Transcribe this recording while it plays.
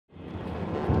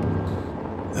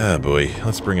Ah, boy.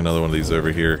 Let's bring another one of these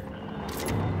over here.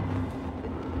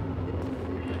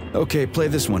 Okay, play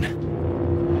this one.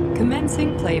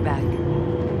 Commencing playback.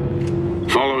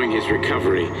 Following his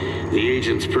recovery, the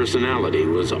agent's personality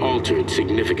was altered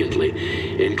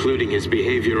significantly, including his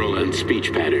behavioral and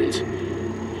speech patterns.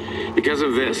 Because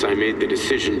of this, I made the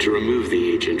decision to remove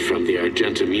the agent from the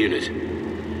Argentum unit.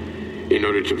 In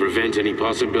order to prevent any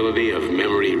possibility of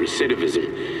memory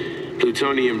recidivism,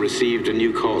 Plutonium received a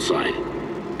new call sign,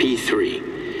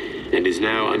 P3, and is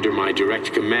now under my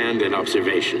direct command and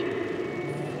observation.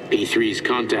 P3's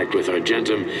contact with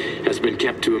Argentum has been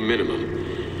kept to a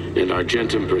minimum, and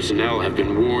Argentum personnel have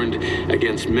been warned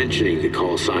against mentioning the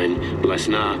call sign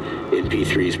Blesna in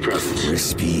P3's presence.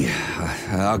 Crispy.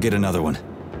 I'll get another one.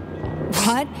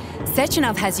 What?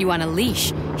 Sechenov has you on a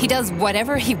leash. He does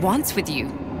whatever he wants with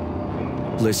you.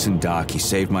 Listen, Doc, he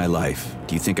saved my life.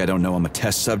 Do you think I don't know I'm a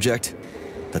test subject?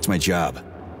 That's my job.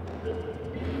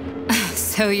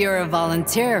 So you're a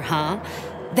volunteer, huh?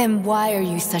 Then why are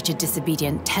you such a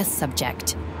disobedient test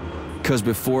subject? Because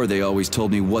before they always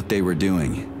told me what they were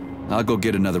doing. I'll go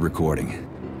get another recording.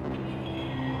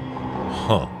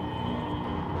 Huh.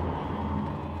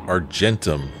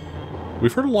 Argentum.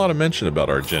 We've heard a lot of mention about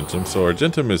Argentum. So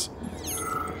Argentum is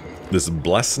this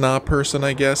Blesna person,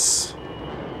 I guess.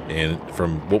 And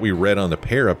from what we read on the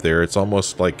pair up there, it's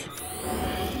almost like,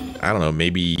 I don't know,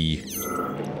 maybe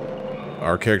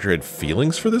our character had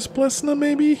feelings for this Blesna,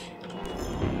 maybe?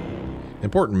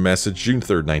 Important message, June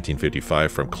 3rd,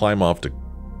 1955, from Klimoff to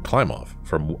Klimoff.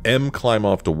 From M.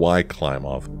 Klimoff to Y.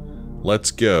 Klimoff.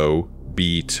 Let's go,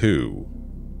 B2.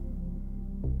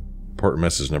 Important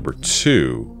message number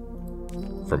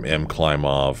 2, from M.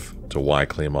 Klimoff to Y.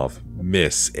 Klimoff.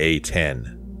 Miss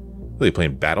A10. Are they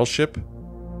playing Battleship?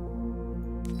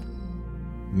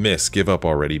 Miss, give up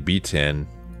already, B10.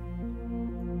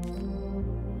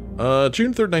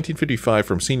 June 3rd, 1955,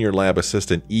 from Senior Lab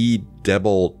Assistant E.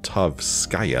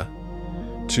 Debeltovskaya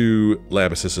to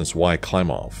Lab Assistants Y.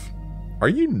 Klimoff. Are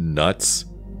you nuts?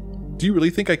 Do you really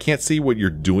think I can't see what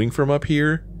you're doing from up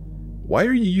here? Why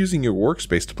are you using your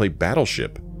workspace to play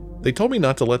Battleship? They told me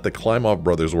not to let the Klimoff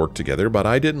brothers work together, but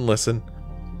I didn't listen.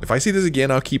 If I see this again,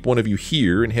 I'll keep one of you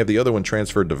here and have the other one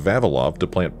transferred to Vavilov to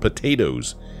plant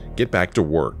potatoes. Get back to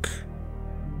work.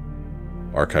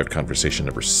 Archived conversation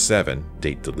number 7,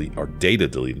 date delete, or data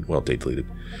deleted, well, date deleted,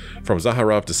 from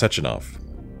Zakharov to Sechenov.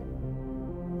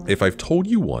 If I've told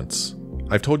you once,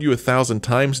 I've told you 1,000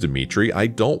 times, Dmitri, I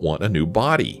don't want a new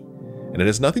body. And it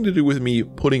has nothing to do with me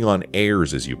putting on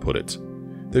airs, as you put it.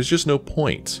 There's just no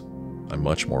point. I'm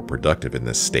much more productive in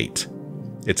this state.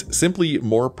 It's simply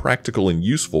more practical and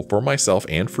useful for myself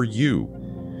and for you.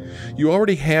 You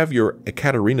already have your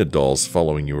Ekaterina dolls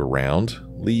following you around.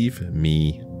 Leave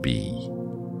me be.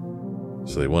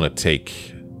 So they want to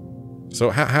take... So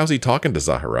how's he talking to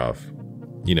Zakharov?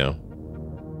 You know,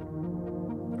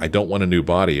 I don't want a new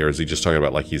body, or is he just talking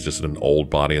about like he's just an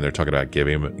old body and they're talking about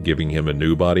giving him a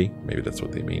new body? Maybe that's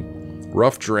what they mean.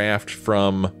 Rough draft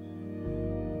from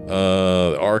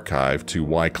archive to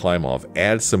Y. Klimoff.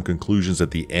 Adds some conclusions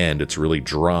at the end. It's really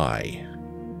dry.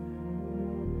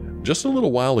 Just a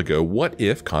little while ago, what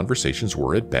if conversations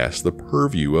were at best the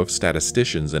purview of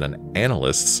statisticians and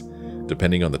analysts,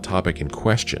 depending on the topic in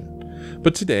question?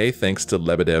 But today, thanks to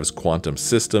Lebedev's quantum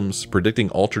systems,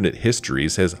 predicting alternate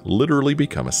histories has literally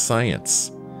become a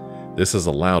science. This has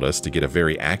allowed us to get a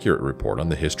very accurate report on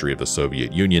the history of the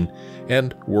Soviet Union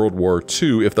and World War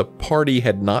II if the party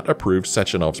had not approved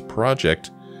Sechenov's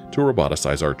project to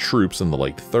roboticize our troops in the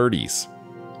late 30s.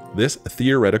 This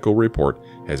theoretical report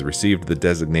has received the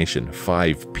designation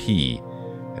 5P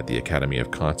at the Academy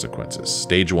of Consequences.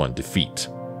 Stage 1, defeat.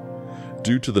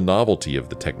 Due to the novelty of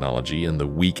the technology and the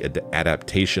weak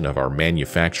adaptation of our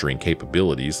manufacturing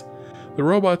capabilities, the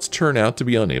robots turn out to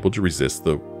be unable to resist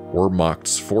the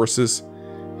Wehrmacht's forces,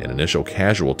 and initial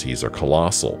casualties are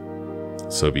colossal.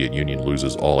 The Soviet Union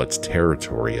loses all its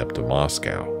territory up to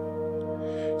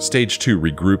Moscow. Stage 2,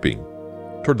 regrouping.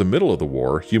 Toward the middle of the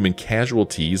war, human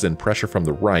casualties and pressure from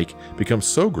the Reich become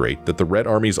so great that the Red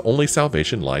Army's only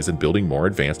salvation lies in building more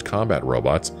advanced combat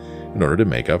robots in order to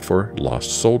make up for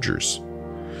lost soldiers.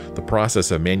 The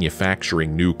process of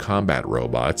manufacturing new combat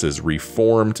robots is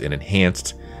reformed and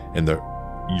enhanced in the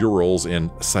Urals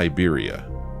and Siberia.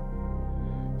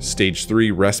 Stage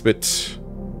 3, respite.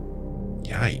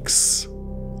 Yikes.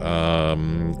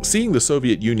 Seeing the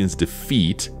Soviet Union's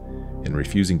defeat and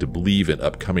refusing to believe in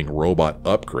upcoming robot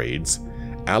upgrades,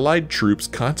 Allied troops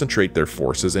concentrate their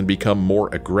forces and become more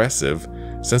aggressive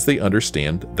since they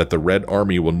understand that the Red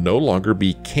Army will no longer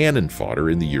be cannon fodder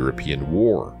in the European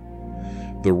war.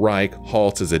 The Reich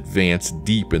halts its advance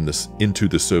deep into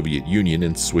the Soviet Union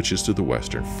and switches to the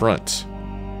Western Front.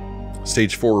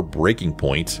 Stage 4 breaking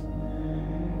point.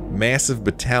 Massive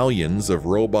battalions of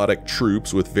robotic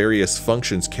troops with various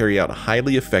functions carry out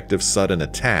highly effective sudden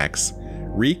attacks,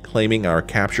 reclaiming our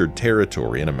captured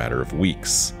territory in a matter of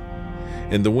weeks.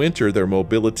 In the winter, their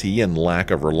mobility and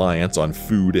lack of reliance on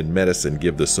food and medicine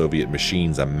give the Soviet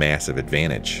machines a massive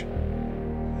advantage.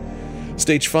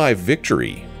 Stage 5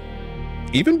 victory.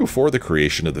 Even before the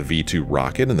creation of the V-2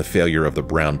 rocket and the failure of the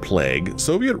Brown Plague,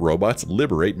 Soviet robots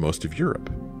liberate most of Europe.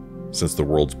 Since the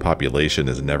world's population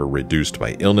is never reduced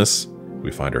by illness,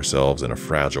 we find ourselves in a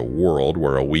fragile world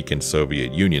where a weakened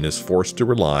Soviet Union is forced to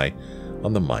rely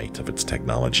on the might of its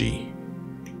technology.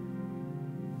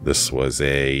 This was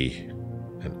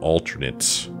an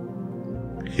alternate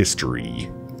history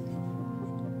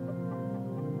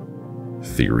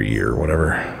theory or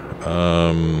whatever.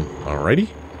 Alrighty.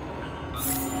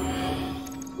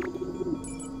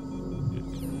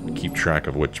 Keep track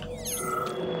of which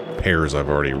pairs I've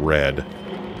already read.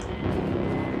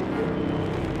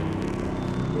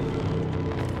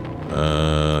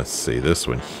 Let's see, this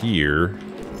one here.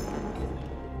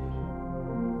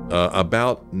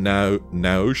 About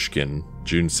Naushkin,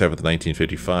 June 7th,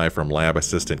 1955, from Lab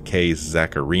Assistant K.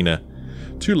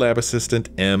 Zakharina to Lab Assistant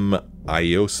M.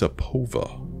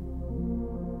 Iosipova.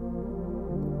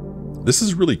 This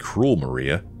is really cruel,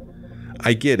 Maria.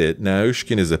 I get it,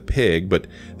 Naushkin is a pig, but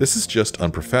this is just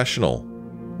unprofessional.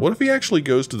 What if he actually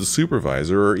goes to the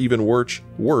supervisor, or even worse,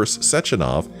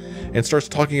 Sechenov, and starts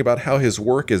talking about how his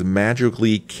work is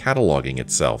magically cataloging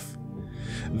itself?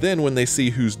 Then when they see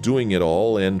who's doing it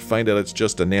all and find out it's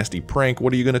just a nasty prank,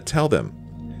 what are you going to tell them?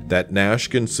 That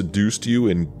Naushkin seduced you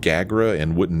in Gagra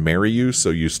and wouldn't marry you, so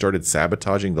you started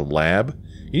sabotaging the lab?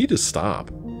 You need to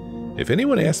stop. If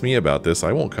anyone asks me about this,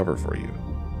 I won't cover for you.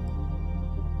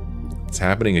 It's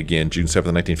happening again, June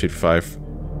 7th, 1955,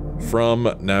 from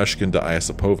Naushkin to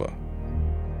Iosipova.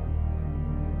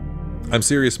 I'm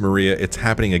serious, Maria, it's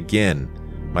happening again.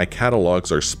 My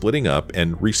catalogs are splitting up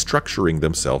and restructuring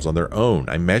themselves on their own.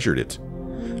 I measured it.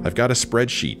 I've got a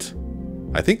spreadsheet.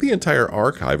 I think the entire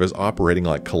archive is operating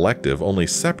like collective, only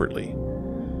separately.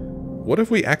 What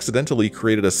if we accidentally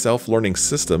created a self-learning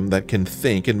system that can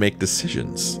think and make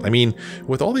decisions? I mean,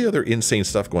 with all the other insane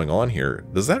stuff going on here,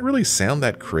 does that really sound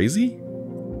that crazy?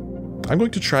 I'm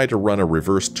going to try to run a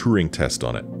reverse Turing test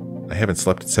on it. I haven't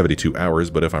slept in 72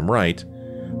 hours, but if I'm right,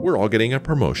 we're all getting a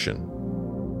promotion.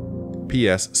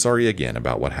 P.S. Sorry again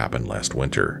about what happened last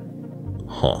winter.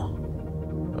 Huh.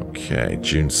 Okay,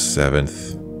 June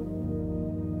 7th.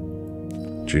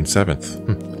 June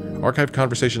 7th. Archive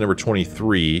conversation number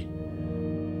 23.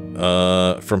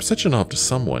 From Sechenov to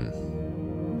someone.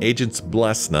 Agents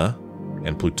Blesna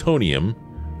and Plutonium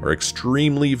are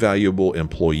extremely valuable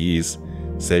employees.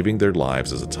 Saving their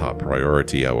lives is a top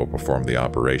priority. I will perform the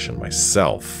operation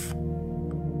myself.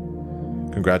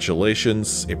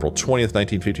 Congratulations, April 20th,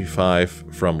 1955,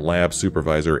 from Lab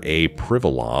Supervisor A.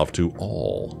 Privalov to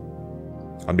all.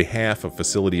 On behalf of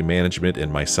facility management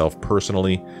and myself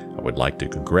personally, I would like to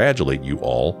congratulate you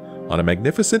all on a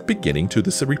magnificent beginning to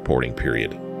this reporting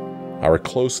period. Our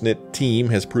close-knit team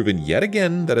has proven yet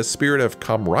again that a spirit of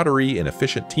camaraderie and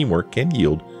efficient teamwork can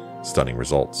yield stunning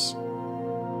results.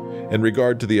 In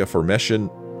regard to the aforementioned,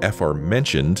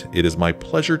 it is my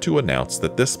pleasure to announce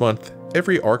that this month,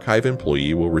 every archive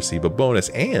employee will receive a bonus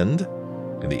and,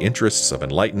 in the interests of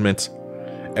enlightenment,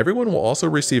 everyone will also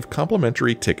receive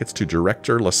complimentary tickets to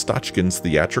Director Lastachkin's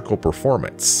theatrical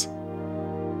performance.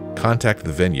 Contact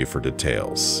the venue for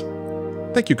details.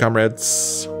 Thank you,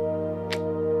 comrades.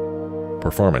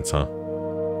 Performance, huh?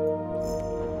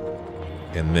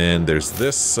 And then there's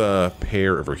this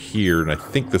pair over here, and I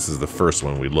think this is the first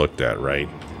one we looked at, right?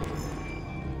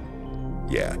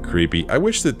 Yeah, creepy. I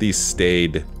wish that these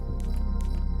stayed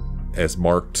as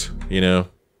marked, you know?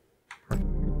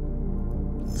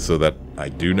 So that I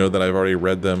do know that I've already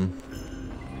read them.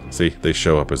 See, they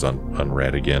show up as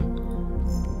unread again.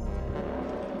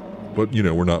 But, you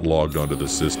know, we're not logged onto the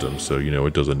system, so, you know,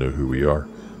 it doesn't know who we are.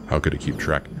 How could it keep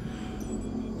track?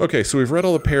 Okay, so we've read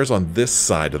all the pairs on this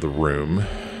side of the room.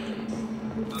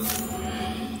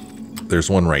 There's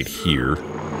one right here.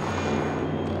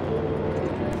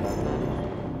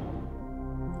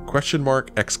 Question mark,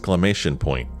 exclamation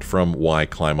point. From Y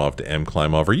Klimov to M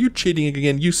Klimov. Are you cheating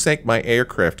again? You sank my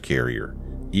aircraft carrier.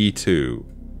 E2.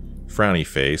 Frowny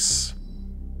face.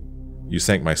 You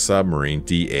sank my submarine.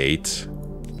 D8.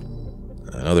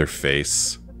 Another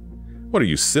face. What are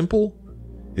you, simple?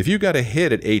 If you got a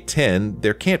hit at A10,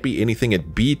 there can't be anything at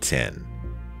B10.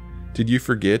 Did you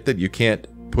forget that you can't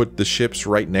put the ships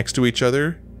right next to each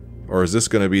other? Or is this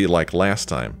going to be like last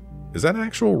time? Is that an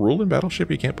actual rule in Battleship?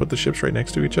 You can't put the ships right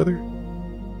next to each other?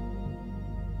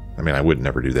 I mean, I would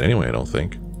never do that anyway, I don't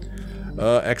think.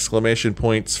 Exclamation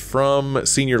points from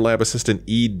Senior Lab Assistant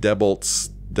E.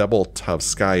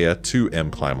 Debeltovskaya to M.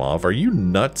 Klimov. Are you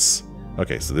nuts?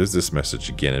 Okay, so there's this message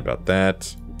again about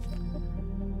that.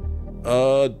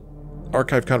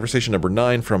 Archive conversation number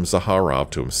 9 from Zaharov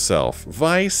to himself.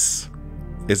 Vice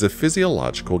is a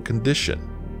physiological condition.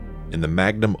 In the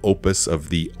magnum opus of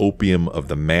the opium of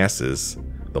the masses,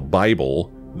 the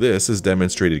Bible, this is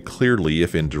demonstrated clearly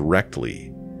if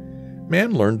indirectly.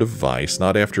 Man learned of vice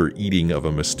not after eating of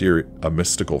a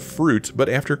mystical fruit, but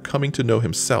after coming to know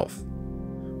himself.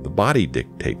 The body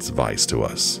dictates vice to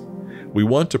us. We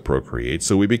want to procreate,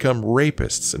 so we become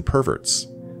rapists and perverts.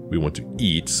 We want to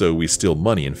eat, so we steal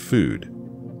money and food.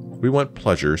 We want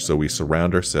pleasure, so we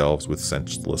surround ourselves with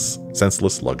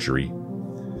senseless luxury.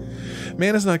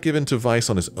 Man is not given to vice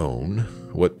on his own.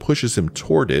 What pushes him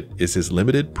toward it is his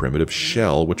limited primitive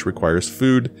shell, which requires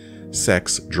food,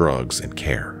 sex, drugs, and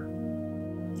care.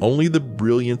 Only the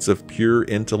brilliance of pure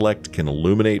intellect can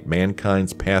illuminate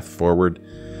mankind's path forward,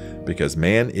 because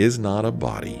man is not a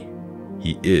body.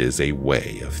 He is a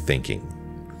way of thinking.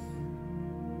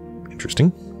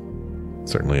 Interesting.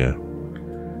 Certainly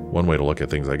one way to look at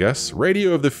things, I guess.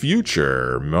 Radio of the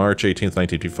Future, March 18th,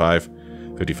 1955.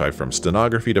 55 from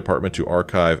Stenography Department to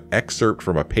Archive. Excerpt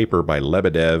from a paper by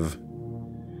Lebedev.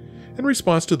 In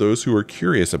response to those who are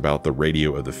curious about the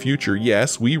radio of the future,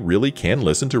 yes, we really can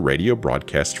listen to radio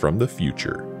broadcasts from the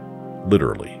future.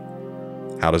 Literally.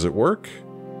 How does it work?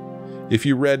 If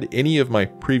you read any of my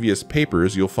previous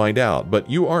papers, you'll find out, but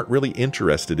you aren't really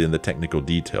interested in the technical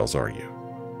details, are you?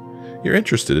 You're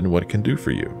interested in what it can do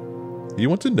for you. You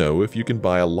want to know if you can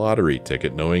buy a lottery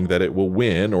ticket knowing that it will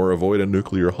win or avoid a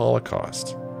nuclear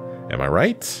holocaust. Am I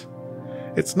right?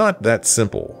 It's not that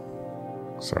simple.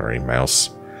 Sorry,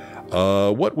 mouse.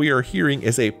 What we are hearing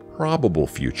is a probable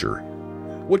future.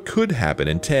 What could happen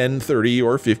in 10, 30,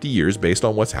 or 50 years based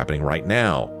on what's happening right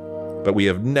now. But we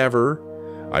have never,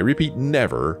 I repeat,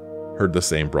 never heard the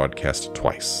same broadcast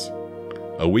twice.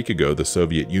 A week ago, the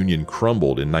Soviet Union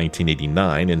crumbled in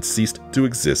 1989 and ceased to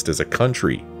exist as a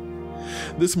country.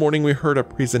 This morning we heard a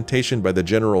presentation by the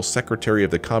General Secretary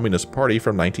of the Communist Party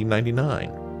from 1999.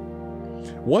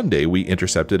 One day we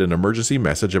intercepted an emergency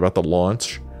message about the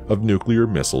launch of nuclear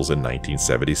missiles in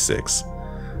 1976.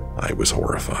 I was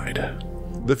horrified.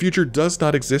 The future does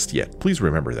not exist yet, please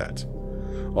remember that.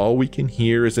 All we can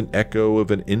hear is an echo of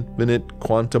an infinite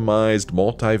quantumized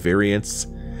multivariance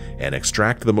and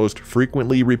extract the most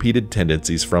frequently repeated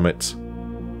tendencies from it.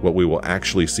 What we will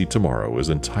actually see tomorrow is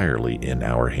entirely in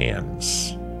our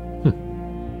hands.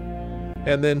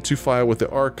 And then to file with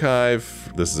the archive,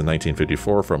 this is in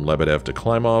 1954 from Lebedev to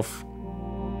Klimov.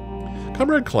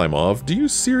 Comrade Klimov, do you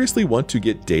seriously want to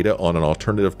get data on an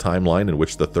alternative timeline in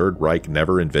which the Third Reich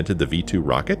never invented the V2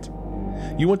 rocket?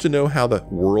 You want to know how the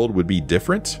world would be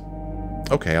different?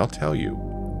 Okay, I'll tell you.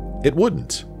 It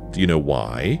wouldn't. Do you know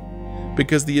why?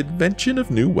 Because the invention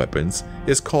of new weapons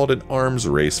is called an arms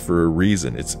race for a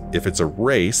reason. If it's a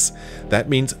race, that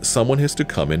means someone has to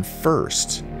come in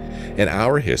first. In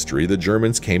our history, the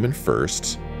Germans came in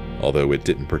first, although it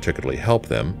didn't particularly help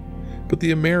them, but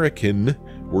the American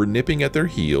were nipping at their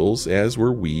heels, as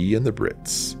were we and the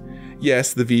Brits.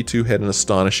 Yes, the V2 had an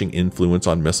astonishing influence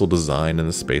on missile design and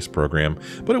the space program,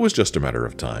 but it was just a matter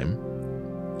of time.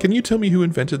 Can you tell me who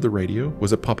invented the radio?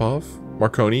 Was it Popov,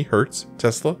 Marconi, Hertz,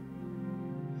 Tesla?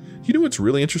 You know what's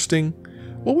really interesting?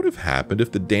 What would have happened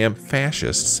if the damn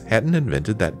fascists hadn't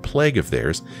invented that plague of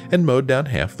theirs and mowed down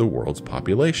half the world's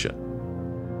population?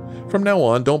 From now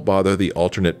on, don't bother the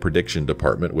alternate prediction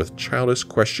department with childish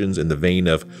questions in the vein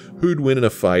of who'd win in a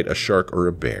fight, a shark or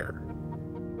a bear.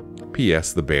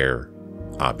 P.S. the bear,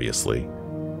 obviously.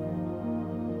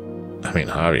 I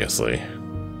mean, obviously.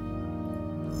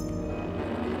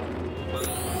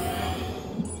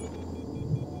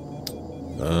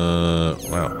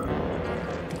 Wow.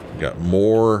 Got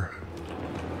more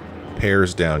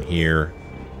Pears down here.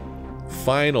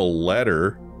 Final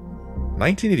letter.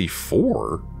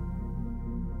 1984?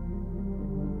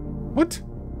 What?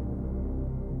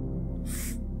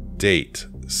 Date.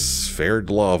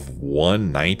 Sverdlov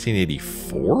 1,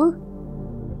 1984?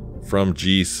 From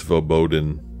G.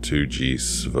 Svobodin to G.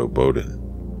 Svobodin.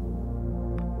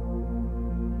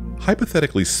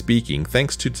 Hypothetically speaking,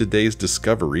 thanks to today's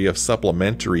discovery of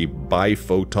supplementary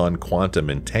biphoton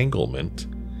quantum entanglement,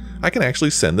 I can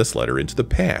actually send this letter into the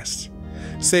past,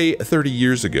 say 30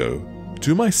 years ago,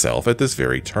 to myself at this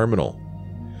very terminal.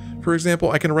 For example,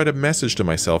 I can write a message to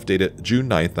myself dated June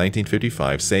 9th,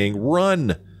 1955 saying,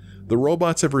 "Run! The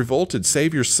robots have revolted.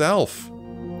 Save yourself.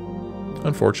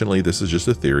 Unfortunately, this is just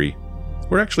a theory.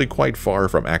 We're actually quite far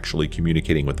from actually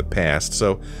communicating with the past,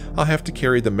 so I'll have to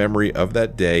carry the memory of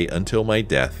that day until my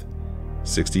death,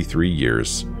 63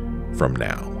 years from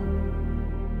now.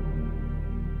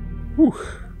 Whew.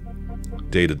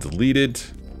 Data deleted.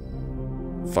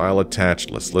 File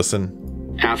attached. Let's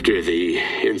listen. After the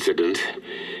incident,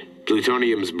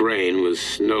 Plutonium's brain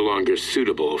was no longer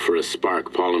suitable for a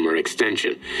spark polymer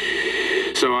extension.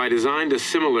 So I designed a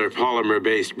similar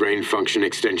polymer-based brain function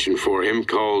extension for him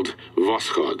called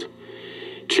Voschod.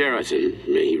 Cheriton,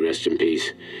 may he rest in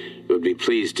peace, would be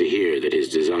pleased to hear that his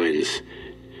designs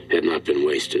had not been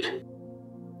wasted.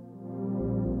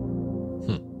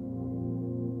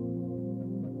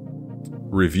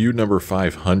 Review number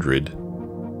 500.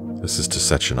 This is to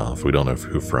Sechenov. We don't know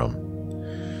who from.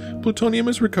 Plutonium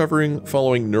is recovering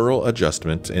following neural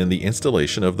adjustment and the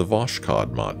installation of the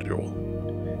Voschod module.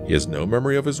 He has no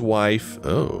memory of his wife.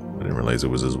 Oh, I didn't realize it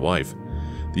was his wife.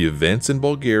 The events in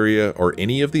Bulgaria or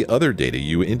any of the other data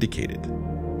you indicated.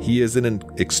 He is in an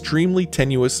extremely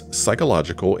tenuous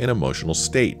psychological and emotional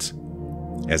state.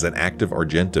 As an active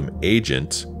Argentum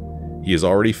agent, he is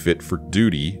already fit for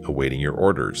duty, awaiting your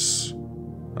orders.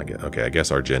 Okay, I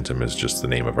guess Argentum is just the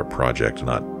name of a project,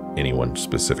 not any one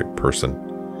specific person.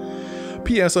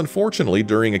 P.S. Unfortunately,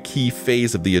 during a key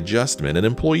phase of the adjustment, an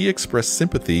employee expressed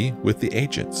sympathy with the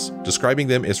agents, describing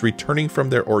them as returning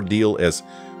from their ordeal as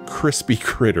crispy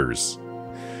critters.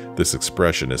 This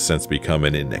expression has since become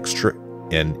an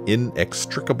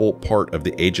inextricable part of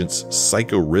the agent's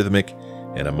psychorhythmic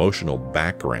and emotional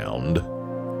background.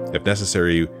 If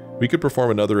necessary, we could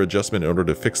perform another adjustment in order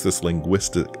to fix this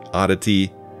linguistic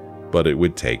oddity, but it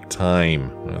would take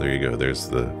time. Oh, there you go. There's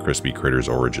the crispy critters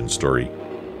origin story.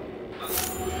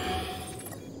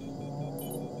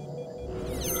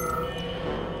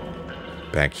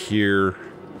 Back here,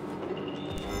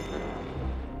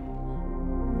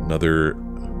 another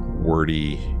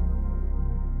wordy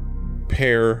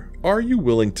pair. Are you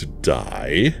willing to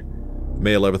die?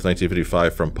 May 11th,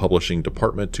 1955, from Publishing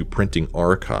Department to Printing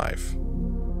Archive.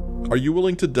 Are you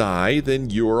willing to die? Then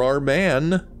you're our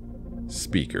man.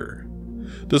 Speaker.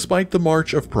 Despite the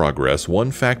march of progress,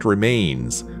 one fact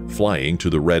remains. Flying to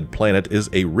the Red Planet is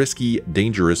a risky,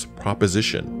 dangerous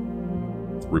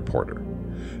proposition. Reporter.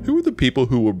 Who are the people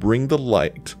who will bring the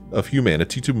light of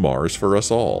humanity to Mars for us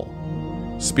all?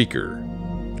 Speaker.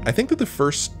 I think that the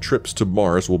first trips to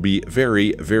Mars will be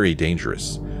very, very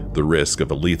dangerous. The risk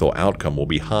of a lethal outcome will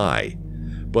be high,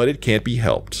 but it can't be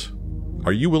helped.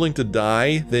 Are you willing to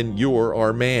die? Then you're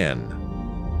our man.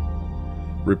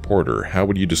 Reporter. How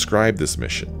would you describe this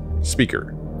mission?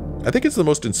 Speaker. I think it's the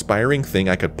most inspiring thing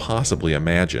I could possibly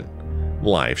imagine.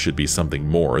 Life should be something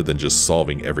more than just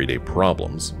solving everyday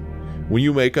problems. When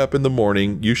you wake up in the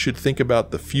morning, you should think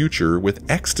about the future with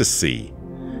ecstasy.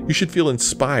 You should feel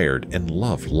inspired and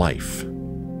love life.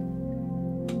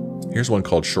 Here's one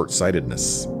called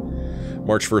Short-Sightedness.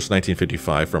 March 1st,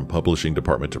 1955, from Publishing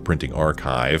Department to Printing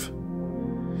Archive.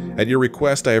 At your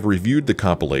request, I have reviewed the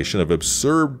compilation of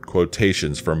absurd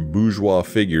quotations from bourgeois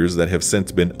figures that have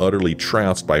since been utterly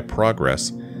trounced by progress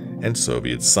and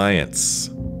Soviet science.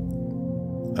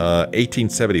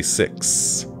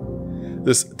 1876.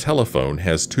 This telephone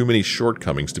has too many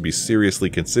shortcomings to be seriously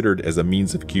considered as a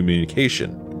means of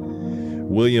communication.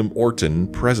 William Orton,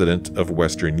 President of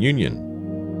Western Union.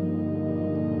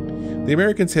 The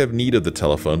Americans have need of the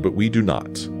telephone, but we do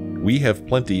not. We have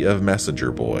plenty of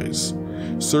messenger boys.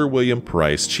 Sir William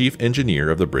Price, Chief Engineer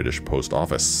of the British Post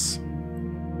Office.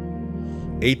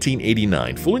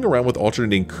 1889. Fooling around with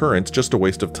alternating currents, just a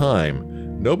waste of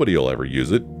time. Nobody will ever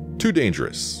use it. Too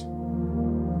dangerous.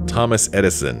 Thomas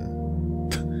Edison.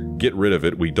 Get rid of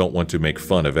it. We don't want to make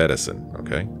fun of Edison,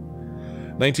 okay?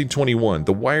 1921.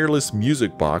 The wireless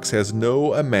music box has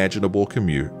no imaginable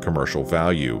commercial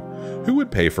value. Who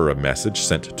would pay for a message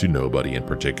sent to nobody in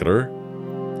particular?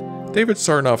 David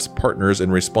Sarnoff's partners in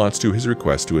response to his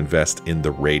request to invest in the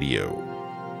radio.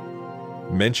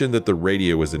 Mentioned that the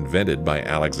radio was invented by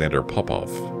Alexander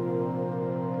Popov.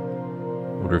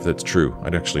 I wonder if that's true. I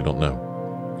actually don't know.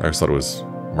 I always thought it was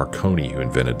Marconi who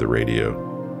invented the radio,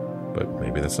 but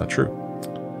maybe that's not true.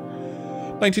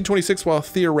 1926, while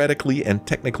theoretically and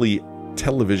technically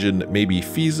television may be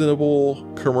feasible,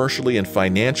 commercially and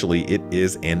financially, it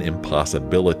is an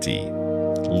impossibility.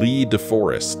 Lee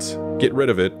DeForest. Get rid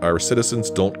of it. Our citizens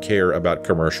don't care about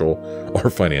commercial or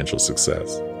financial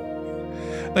success.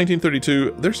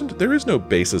 1932, there is no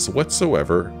basis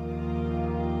whatsoever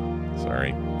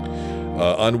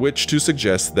on which to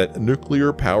suggest that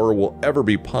nuclear power will ever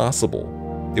be possible.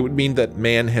 It would mean that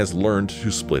man has learned to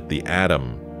split the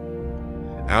atom.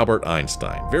 Albert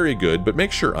Einstein. Very good, but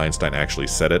make sure Einstein actually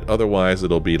said it, otherwise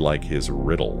it'll be like his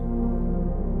riddle.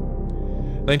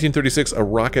 1936, a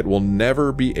rocket will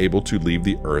never be able to leave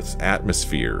the Earth's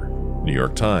atmosphere. New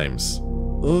York Times.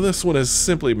 This one is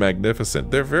simply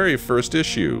magnificent. Their very first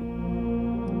issue.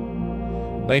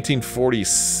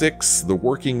 1946, the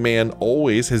working man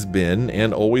always has been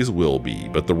and always will be,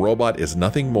 but the robot is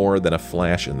nothing more than a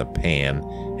flash in the pan.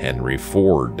 Henry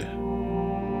Ford.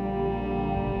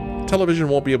 Television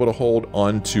won't be able to hold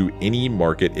on to any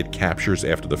market it captures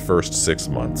after the first 6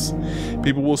 months.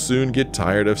 People will soon get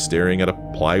tired of staring at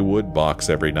a plywood box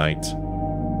every night.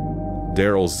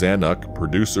 Daryl Zanuck,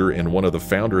 producer and one of the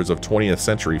founders of 20th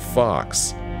Century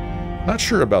Fox. Not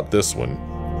sure about this one.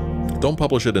 Don't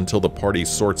publish it until the party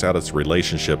sorts out its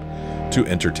relationship to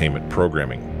entertainment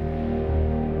programming.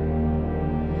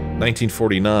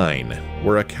 1949,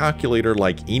 where a calculator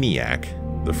like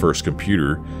ENIAC, the first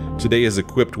computer, today is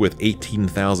equipped with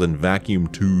 18,000 vacuum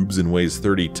tubes and weighs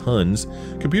 30 tons,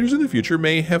 computers in the future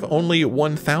may have only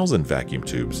 1,000 vacuum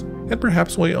tubes, and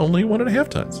perhaps weigh only 1.5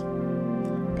 tons.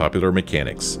 Popular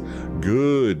Mechanics.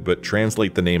 Good, but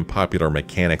translate the name Popular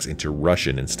Mechanics into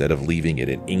Russian instead of leaving it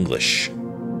in English.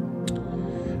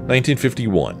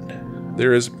 1951.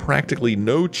 There is practically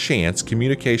no chance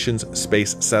communications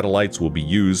space satellites will be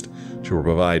used to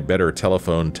provide better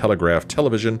telephone, telegraph,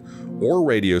 television, or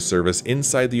radio service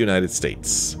inside the United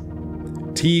States.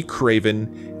 T.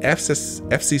 Craven,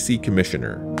 FCC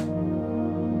Commissioner.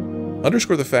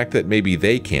 Underscore the fact that maybe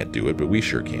they can't do it, but we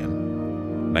sure can.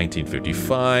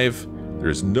 1955. There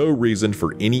is no reason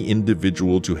for any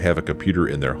individual to have a computer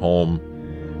in their home.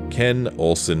 Ken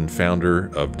Olsen, founder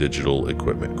of Digital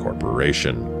Equipment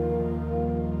Corporation.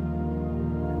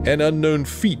 An unknown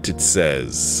feat, it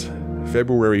says.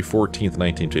 February 14th,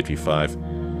 1955.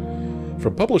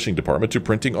 From Publishing Department to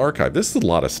Printing Archive. This is a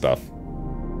lot of stuff.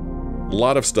 A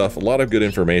lot of stuff, a lot of good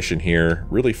information here.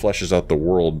 Really fleshes out the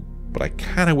world, but I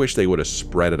kind of wish they would have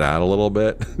spread it out a little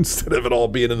bit instead of it all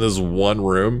being in this one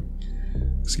room.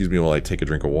 Excuse me while I take a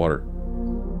drink of water.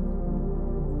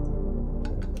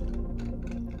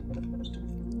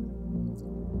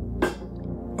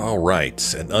 All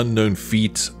right, an unknown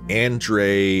feat,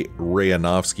 Andrei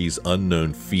Rayanovsky's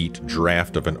unknown feat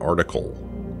draft of an article.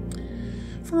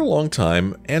 For a long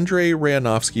time, Andrei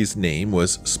Rayanovsky's name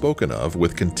was spoken of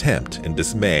with contempt and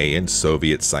dismay in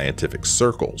Soviet scientific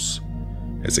circles.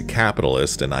 As a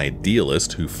capitalist and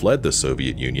idealist who fled the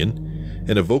Soviet Union,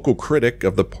 and a vocal critic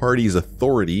of the party's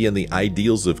authority and the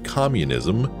ideals of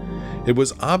communism, it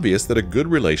was obvious that a good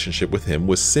relationship with him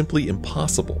was simply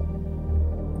impossible.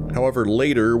 However,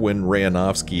 later, when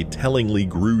Rayanovsky tellingly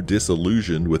grew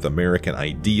disillusioned with American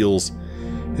ideals,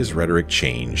 his rhetoric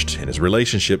changed, and his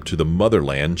relationship to the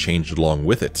motherland changed along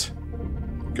with it.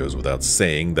 It goes without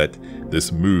saying that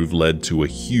this move led to a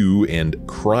hue and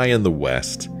cry in the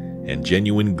West, and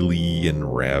genuine glee in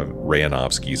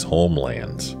Rayanovsky's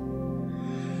homeland.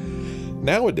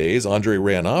 Nowadays, Andrei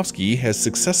Rayanovsky has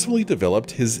successfully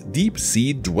developed his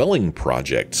deep-sea dwelling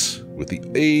project with the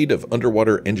aid of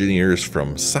underwater engineers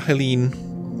from Sakhalin,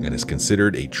 and is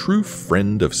considered a true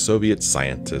friend of Soviet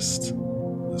science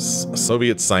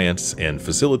and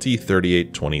Facility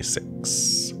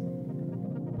 3826.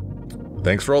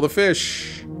 Thanks for all the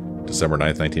fish. December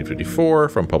 9th, 1954,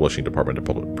 from Publishing Department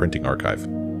to Printing Archive.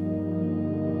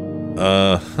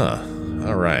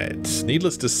 Alright.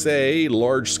 Needless to say,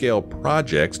 large-scale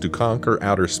projects to conquer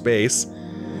outer space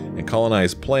and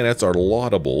colonize planets are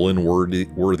laudable and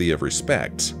worthy of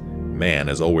respect. Man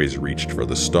has always reached for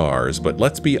the stars, but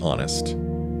let's be honest.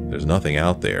 There's nothing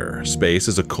out there. Space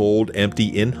is a cold,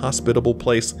 empty, inhospitable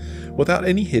place without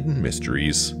any hidden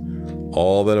mysteries.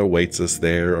 All that awaits us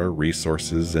there are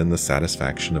resources and the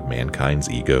satisfaction of mankind's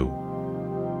ego.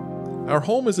 Our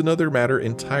home is another matter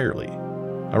entirely.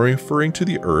 I'm referring to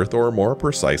the Earth, or more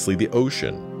precisely, the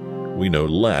ocean. We know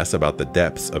less about the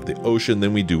depths of the ocean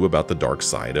than we do about the dark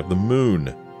side of the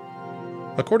moon.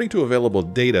 According to available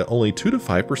data, only 2 to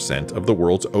 5% of the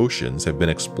world's oceans have been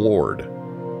explored.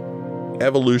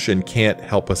 Evolution can't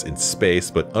help us in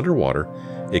space, but underwater,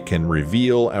 it can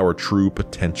reveal our true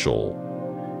potential.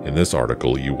 In this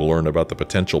article, you will learn about the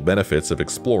potential benefits of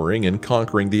exploring and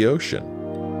conquering the ocean.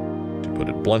 To put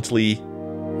it bluntly,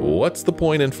 what's the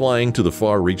point in flying to the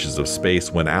far reaches of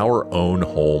space when our own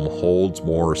home holds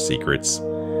more secrets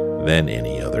than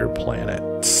any other planet?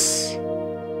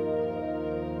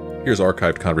 Here's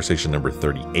archived conversation number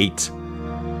 38.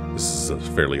 This is a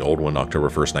fairly old one, October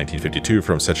 1st, 1952,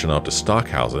 from Sechenov to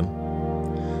Stockhausen.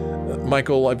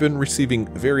 Michael, I've been receiving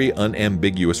very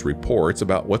unambiguous reports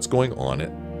about what's going on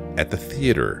at the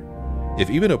theater. If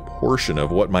even a portion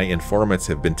of what my informants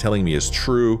have been telling me is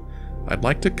true, I'd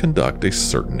like to conduct a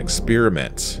certain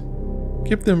experiment.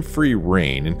 Give them free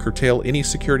rein and curtail any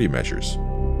security measures.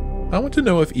 I want to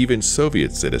know if even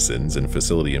Soviet citizens and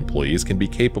facility employees can be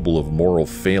capable of moral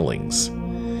failings.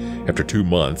 After 2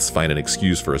 months, find an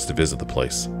excuse for us to visit the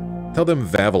place. Tell them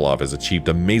Vavilov has achieved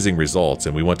amazing results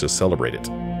and we want to celebrate it.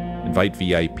 Invite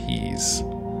VIPs.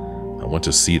 I want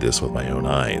to see this with my own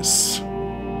eyes.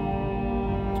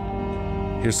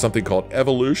 Here's something called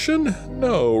Evolution?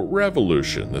 No,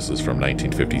 Revolution. This is from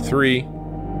 1953.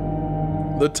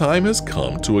 The time has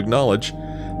come to acknowledge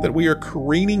that we are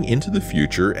careening into the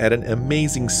future at an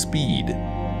amazing speed.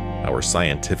 Our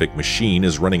scientific machine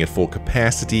is running at full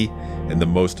capacity, and the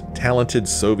most talented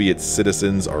Soviet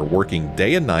citizens are working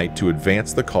day and night to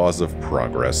advance the cause of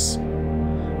progress.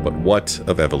 But what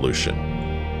of evolution?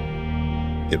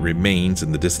 It remains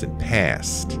in the distant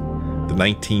past. The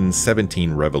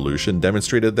 1917 revolution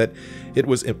demonstrated that it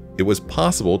was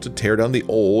possible to tear down the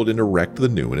old and erect the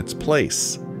new in its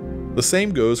place. The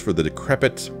same goes for the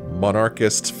decrepit,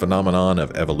 monarchist phenomenon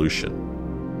of evolution.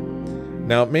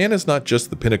 Now, man is not just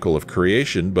the pinnacle of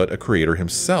creation, but a creator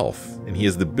himself, and he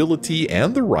has the ability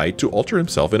and the right to alter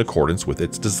himself in accordance with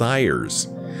its desires.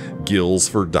 Gills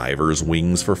for divers,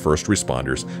 wings for first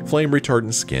responders, flame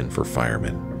retardant skin for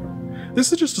firemen.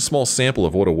 This is just a small sample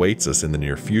of what awaits us in the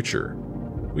near future.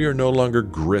 We are no longer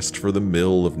grist for the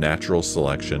mill of natural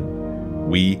selection.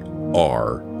 We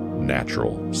are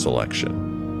natural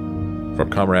selection. From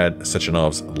Comrade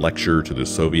Sechenov's lecture to the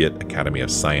Soviet Academy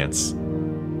of Science.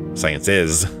 Science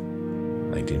is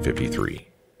 1953.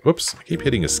 Whoops, I keep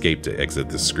hitting escape to exit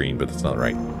this screen, but that's not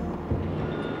right.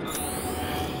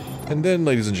 And then,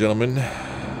 ladies and gentlemen,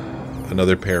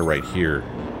 another pair right here.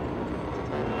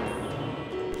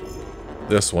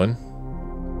 This one.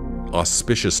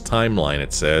 Auspicious timeline,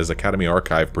 it says. Academy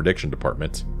Archive Prediction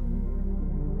Department.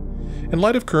 In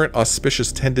light of current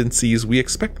auspicious tendencies, we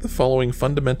expect the following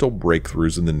fundamental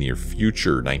breakthroughs in the near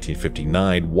future.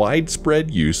 1959,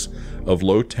 widespread use of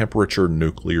low-temperature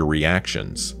nuclear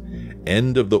reactions.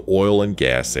 End of the oil and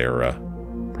gas era.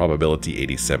 Probability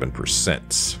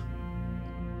 87%.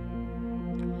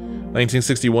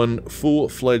 1961,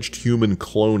 full-fledged human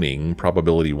cloning.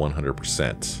 Probability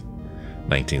 100%.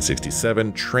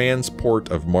 1967,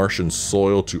 transport of Martian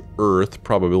soil to Earth.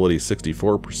 Probability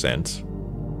 64%.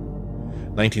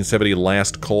 1970,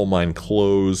 last coal mine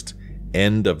closed.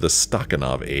 End of the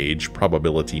Stakhanov age.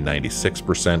 Probability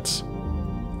 96%.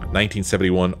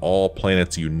 1971, all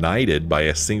planets united by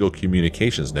a single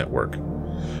communications network.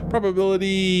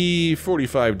 Probability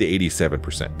 45 to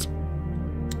 87%.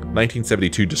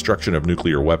 1972, destruction of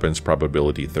nuclear weapons.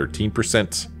 Probability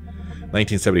 13%.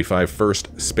 1975,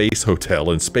 first space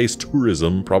hotel and space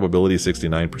tourism. Probability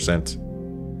 69%.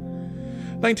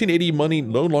 1980, money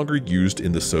no longer used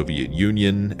in the Soviet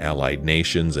Union, allied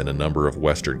nations, and a number of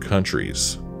Western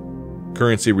countries.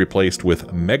 Currency replaced with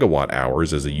megawatt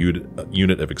hours as a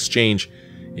unit of exchange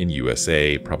in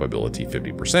USA. Probability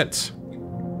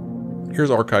 50%. Here's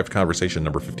archived conversation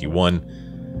number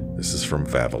 51. This is from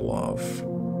Vavilov.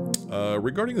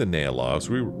 Regarding the Nailovs,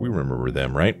 we remember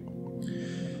them, right?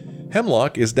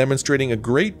 Hemlock is demonstrating a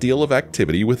great deal of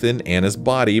activity within Anna's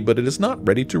body, but it is not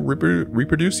ready to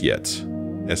reproduce yet.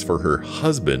 As for her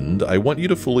husband, I want you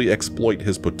to fully exploit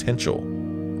his potential.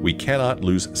 We cannot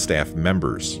lose staff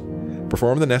members.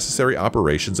 Perform the necessary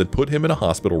operations and put him in a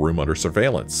hospital room under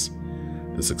surveillance.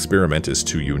 This experiment is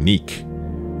too unique.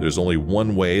 There's only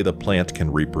one way the plant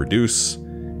can reproduce.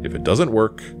 If it doesn't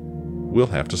work, we'll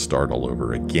have to start all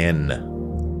over again.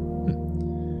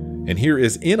 And here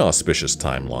is inauspicious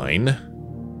timeline.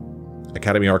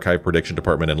 Academy Archive Prediction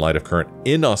Department, in light of current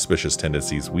inauspicious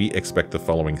tendencies, we expect the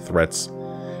following threats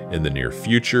in the near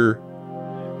future.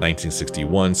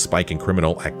 1961, spike in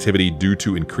criminal activity due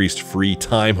to increased free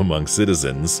time among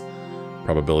citizens.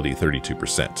 Probability 32%.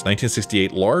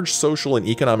 1968, large social and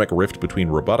economic rift between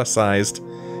roboticized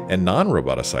and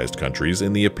non-roboticized countries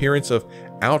in the appearance of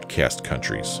outcast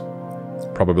countries.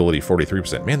 Probability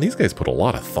 43%. Man, these guys put a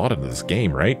lot of thought into this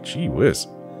game, right? Gee whiz.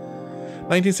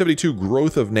 1972,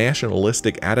 growth of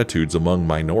nationalistic attitudes among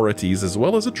minorities, as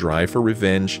well as a drive for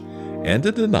revenge and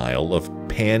a denial of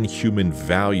pan-human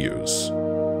values.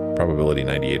 Probability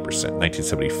 98%.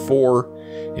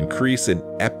 1974, increase in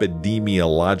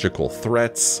epidemiological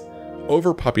threats,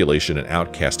 overpopulation in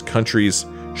outcast countries,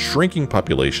 shrinking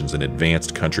populations in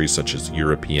advanced countries such as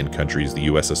European countries, the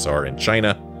USSR, and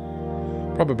China.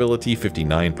 Probability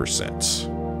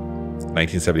 59%.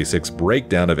 1976,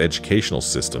 breakdown of educational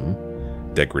system,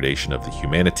 degradation of the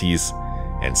humanities,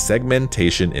 and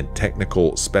segmentation in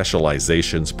technical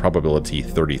specializations. Probability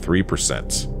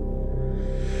 33%.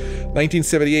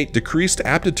 1978, decreased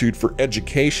aptitude for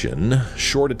education,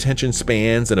 short attention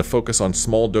spans, and a focus on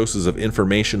small doses of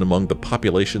information among the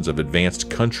populations of advanced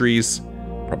countries.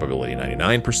 Probability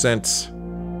 99%.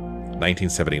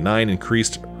 1979,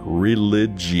 increased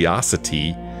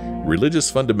religiosity,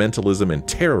 religious fundamentalism, and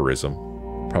terrorism.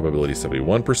 Probability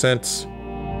 71%.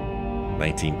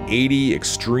 1980,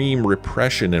 extreme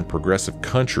repression in progressive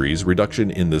countries,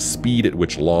 reduction in the speed at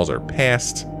which laws are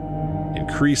passed,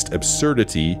 increased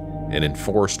absurdity in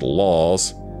enforced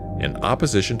laws, and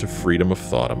opposition to freedom of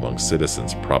thought among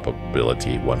citizens.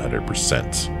 Probability 100%.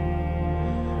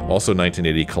 Also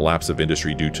 1980, collapse of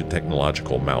industry due to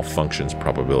technological malfunctions.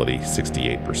 Probability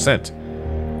 68%.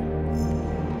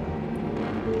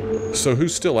 So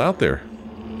who's still out there?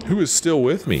 Who is still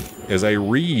with me as I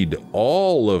read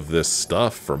all of this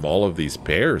stuff from all of these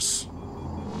pairs?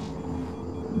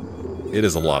 It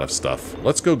is a lot of stuff.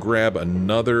 Let's go grab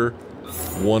another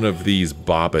one of these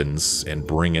bobbins and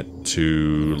bring it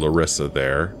to Larisa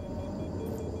there.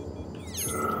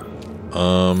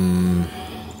 I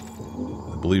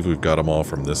believe we've got them all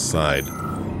from this side.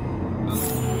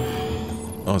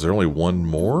 Oh, is there only one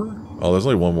more? Oh, there's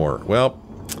only one more. Well,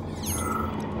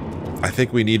 I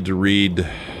think we need to read...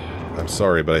 I'm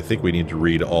sorry, but I think we need to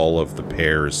read all of the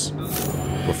pairs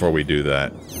before we do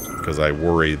that, because I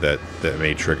worry that that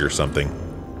may trigger something.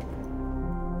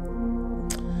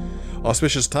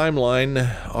 Auspicious Timeline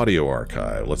Audio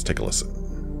Archive. Let's take a listen.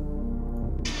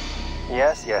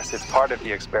 Yes, it's part of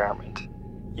the experiment.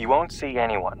 You won't see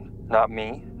anyone. Not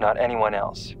me, not anyone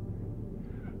else.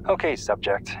 Okay,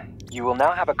 subject. You will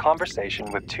now have a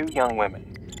conversation with two young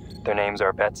women. Their names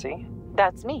are Betsy.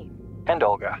 That's me. And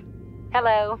Olga.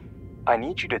 Hello. I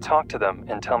need you to talk to them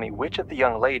and tell me which of the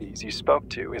young ladies you spoke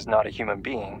to is not a human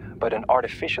being, but an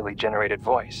artificially generated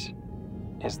voice.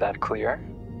 Is that clear?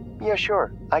 Yeah,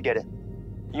 sure. I get it.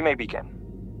 You may begin.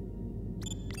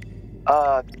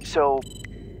 So,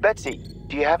 Betsy,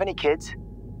 do you have any kids?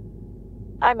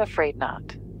 I'm afraid not.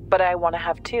 But I want to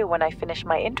have two when I finish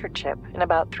my internship in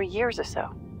about 3 years or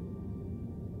so.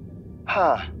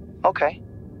 Huh. Okay.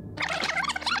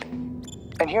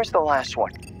 And here's the last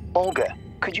one. Olga,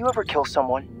 could you ever kill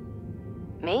someone?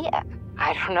 Me?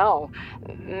 I don't know.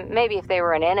 Maybe if they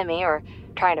were an enemy or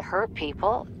trying to hurt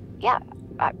people. Yeah,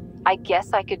 I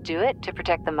guess I could do it to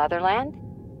protect the motherland.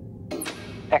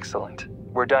 Excellent.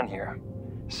 We're done here.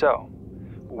 So,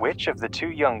 which of the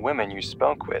two young women you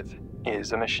spoke with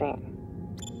is a machine?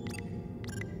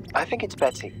 I think it's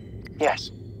Betsy.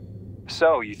 Yes.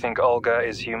 So, you think Olga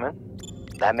is human?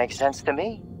 That makes sense to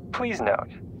me. Please note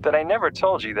that I never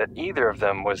told you that either of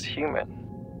them was human.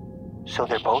 So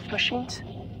they're both machines?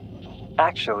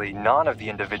 Actually, none of the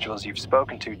individuals you've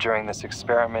spoken to during this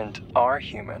experiment are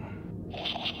human.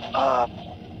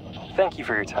 Thank you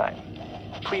for your time.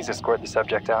 Please escort the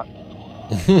subject out.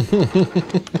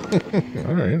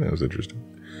 Alright, that was interesting.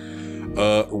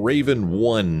 Raven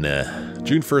 1.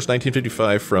 June 1st,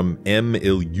 1955, from M.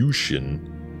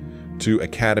 Ilyushin to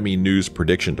Academy News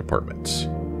Prediction Department.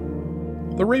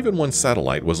 The Raven 1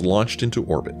 satellite was launched into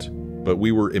orbit, but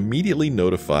we were immediately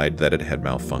notified that it had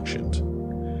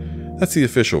malfunctioned. That's the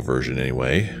official version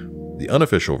anyway. The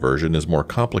unofficial version is more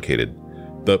complicated.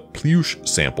 The Plutonium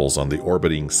samples on the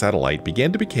orbiting satellite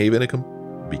began to behave in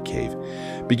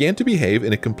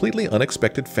a completely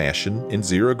unexpected fashion in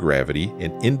zero gravity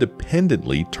and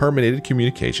independently terminated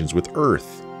communications with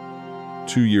Earth.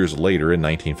 2 years later, in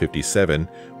 1957,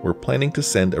 we're planning to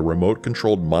send a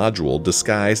remote-controlled module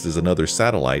disguised as another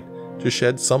satellite to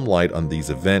shed some light on these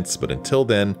events, but until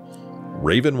then,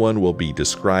 Raven 1 will be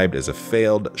described as a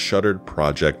failed, shuttered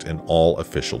project in all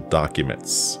official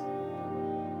documents.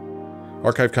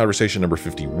 Archive conversation number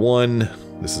 51.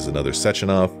 This is another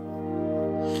Sechenov.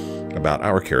 About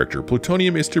our character,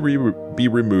 Plutonium is to be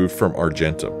removed from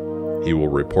Argentum. He will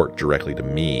report directly to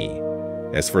me.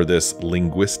 As for this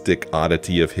linguistic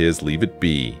oddity of his, leave it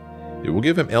be. It will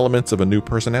give him elements of a new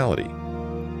personality.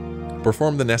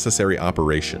 Perform the necessary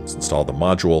operations, install the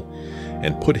module,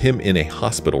 and put him in a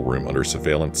hospital room under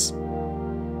surveillance.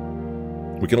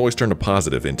 We can always turn a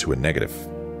positive into a negative.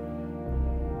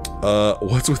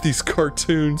 What's with these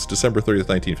cartoons? December 30th,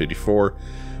 1954.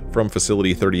 From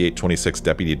Facility 3826,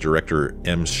 Deputy Director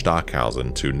M.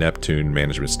 Stockhausen to Neptune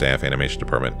Management Staff Animation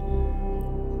Department.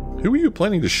 Who are you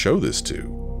planning to show this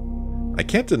to? I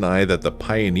can't deny that the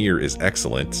Pioneer is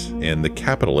excellent, and the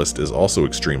Capitalist is also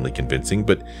extremely convincing,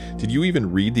 but did you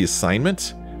even read the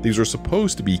assignment? These were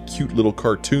supposed to be cute little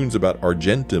cartoons about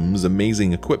Argentum's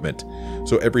amazing equipment,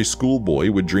 so every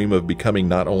schoolboy would dream of becoming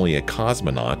not only a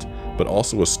cosmonaut, but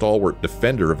also a stalwart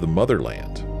defender of the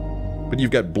motherland. But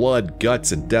you've got blood,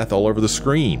 guts, and death all over the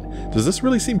screen. Does this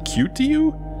really seem cute to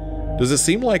you? Does it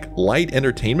seem like light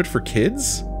entertainment for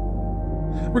kids?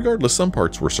 Regardless, some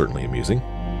parts were certainly amusing.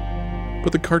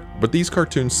 But these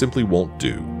cartoons simply won't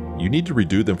do. You need to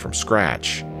redo them from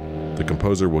scratch. The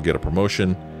composer will get a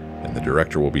promotion, and the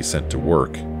director will be sent to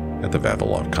work at the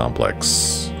Vavilov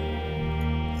complex.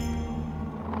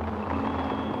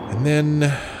 And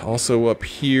then, also up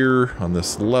here on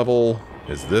this level,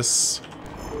 is this.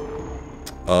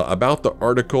 About the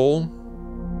article,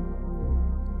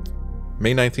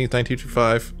 May 19th,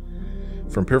 1955,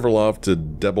 from Pivrolov to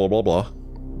blah blah blah.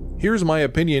 Here's my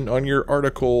opinion on your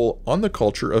article on the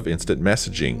culture of instant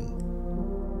messaging.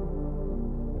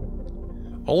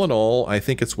 All in all, I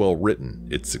think it's well written.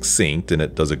 It's succinct, and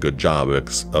it does a good job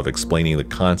of explaining the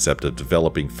concept of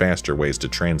developing faster ways to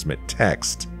transmit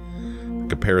text. The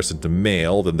comparison to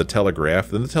mail, then the telegraph,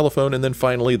 then the telephone, and then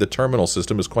finally the terminal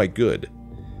system is quite good.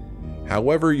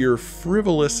 However, your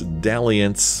frivolous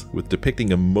dalliance with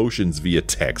depicting emotions via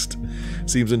text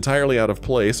seems entirely out of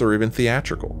place or even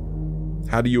theatrical.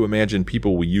 How do you imagine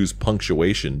people will use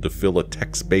punctuation to fill a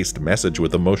text-based message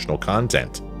with emotional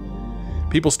content?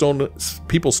 People still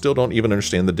don't even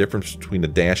understand the difference between a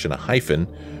dash and a hyphen,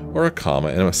 or a comma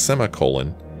and a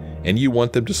semicolon, and you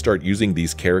want them to start using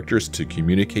these characters to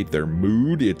communicate their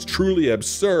mood? It's truly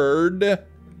absurd!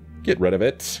 Get rid of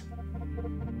it.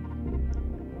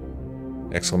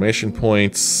 Exclamation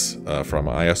points from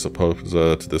I suppose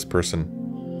to this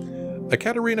person.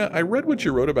 Katerina, I read what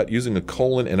you wrote about using a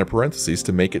colon and a parentheses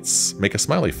to make a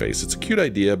smiley face. It's a cute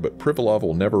idea, but Privolov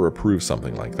will never approve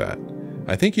something like that.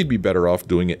 I think you'd be better off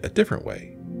doing it a different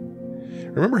way.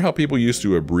 Remember how people used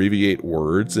to abbreviate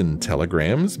words in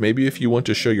telegrams? Maybe if you want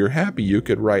to show you're happy, you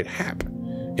could write hap.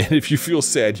 And if you feel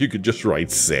sad, you could just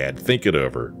write sad. Think it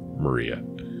over, Maria.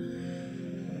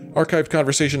 Archived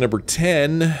conversation number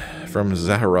 10, from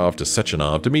Zaharov to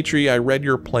Sechenov. Dmitri, I read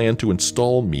your plan to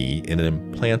install me in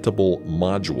an implantable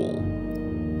module.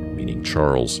 Meaning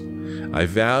Charles. I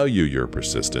value your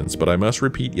persistence, but I must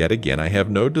repeat yet again, I have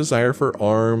no desire for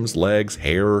arms, legs,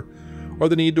 hair, or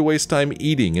the need to waste time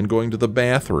eating and going to the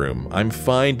bathroom. I'm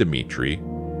fine, Dmitri,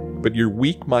 but your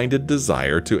weak-minded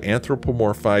desire to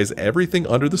anthropomorphize everything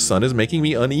under the sun is making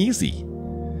me uneasy.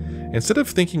 Instead of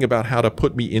thinking about how to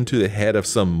put me into the head of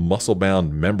some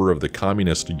muscle-bound member of the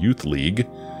Communist Youth League,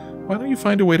 why don't you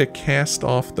find a way to cast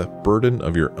off the burden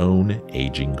of your own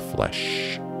aging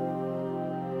flesh?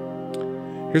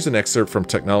 Here's an excerpt from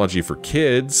Technology for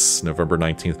Kids, November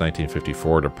 19th,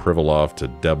 1954, to Privolov to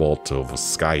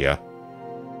Deboltovskaya.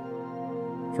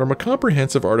 From a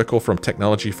comprehensive article from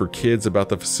Technology for Kids about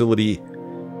the facility,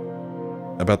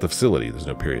 there's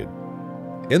no period.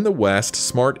 In the West,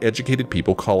 smart, educated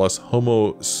people call us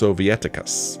Homo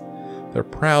Sovieticus. They're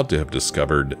proud to have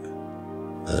discovered...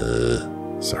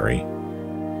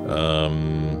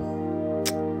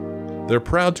 They're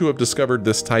proud to have discovered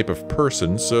this type of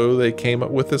person, so they came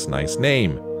up with this nice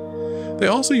name. They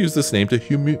also use this name to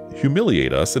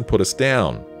humiliate us and put us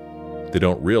down. They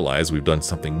don't realize we've done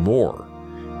something more.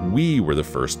 We were the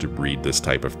first to breed this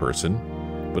type of person.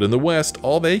 But in the West,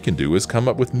 all they can do is come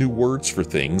up with new words for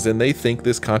things, and they think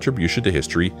this contribution to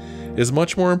history is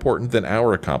much more important than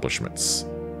our accomplishments.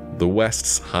 The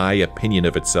West's high opinion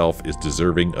of itself is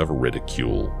deserving of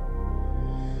ridicule.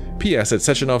 P.S. At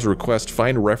Sechenov's request,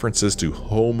 find references to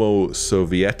Homo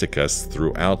Sovieticus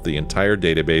throughout the entire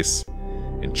database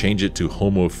and change it to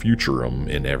Homo Futurum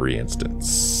in every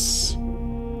instance.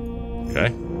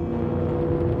 Okay.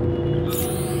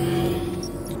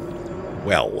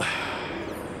 Well...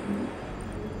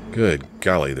 Good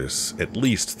golly, there's at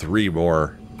least 3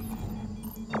 more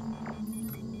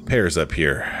pairs up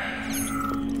here.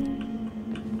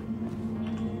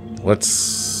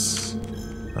 Let's...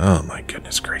 Oh my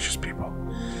goodness gracious, people.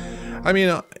 I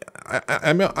mean,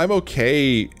 I'm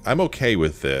okay. I'm okay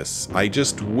with this. I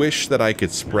just wish that I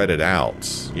could spread it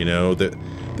out. You know, that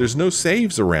there's no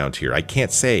saves around here. I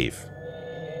can't save.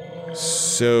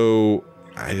 So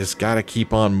I just gotta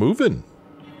keep on moving.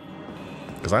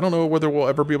 Because I don't know whether we'll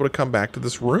ever be able to come back to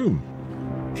this room.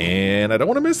 And I don't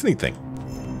want to miss anything.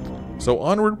 So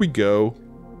onward we go.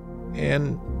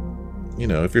 And, you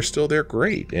know, if you're still there,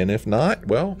 great. And if not,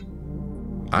 well,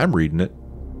 I'm reading it.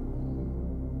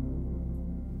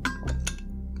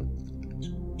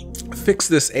 Fix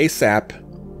this ASAP.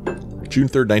 June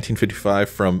 3rd, 1955,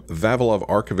 from Vavilov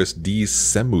archivist D.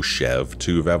 Semushev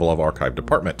to Vavilov Archive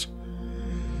Department.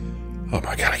 Oh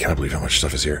my god, I can't believe how much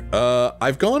stuff is here.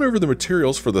 I've gone over the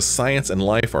materials for the Science and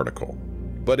Life article,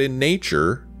 but in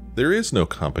nature, there is no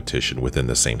competition within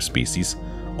the same species,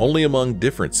 only among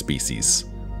different species.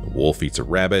 A wolf eats a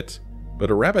rabbit,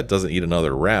 but a rabbit doesn't eat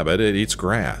another rabbit, it eats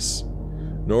grass.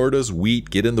 Nor does wheat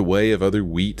get in the way of other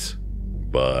wheat.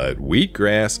 But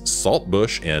wheatgrass,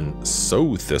 saltbush, and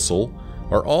sow thistle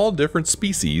are all different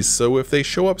species, so if they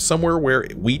show up somewhere where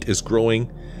wheat is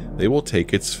growing, they will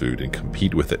take its food and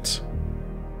compete with it.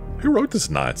 Who wrote this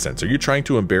nonsense? Are you trying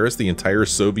to embarrass the entire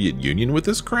Soviet Union with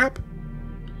this crap?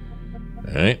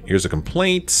 Alright, here's a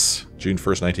complaint. June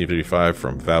 1st, 1955,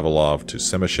 from Vavilov to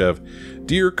Semeshev.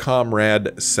 Dear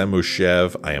Comrade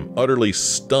Semeshev, I am utterly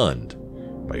stunned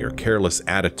by your careless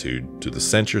attitude to the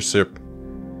censorship.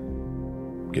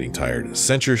 Getting tired.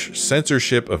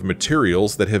 Censorship of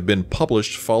materials that have been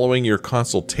published following your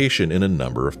consultation in a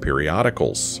number of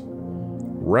periodicals.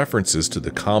 References to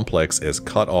the complex as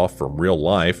cut off from real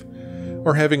life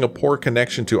or having a poor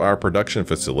connection to our production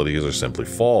facilities are simply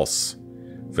false.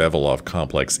 Vavilov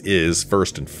Complex is,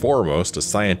 first and foremost, a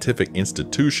scientific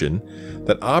institution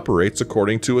that operates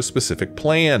according to a specific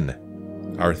plan.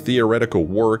 Our theoretical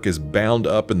work is bound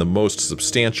up in the most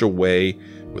substantial way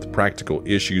with practical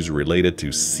issues related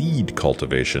to seed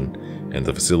cultivation and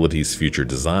the facility's future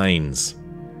designs.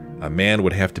 A man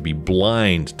would have to be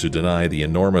blind to deny the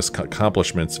enormous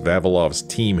accomplishments Vavilov's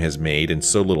team has made in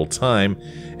so little time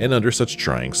and under such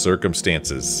trying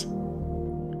circumstances.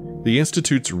 The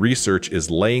Institute's research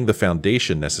is laying the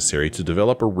foundation necessary to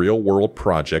develop a real-world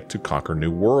project to conquer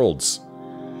new worlds.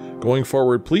 Going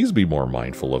forward, please be more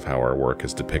mindful of how our work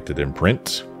is depicted in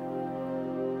print.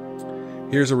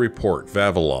 Here's a report,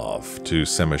 Vavilov to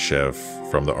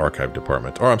Semeshev from the Archive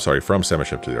Department. Or, I'm sorry, from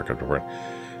Semeshev to the Archive Department.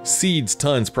 Seeds,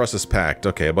 tons, process packed.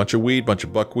 Okay, a bunch of wheat, bunch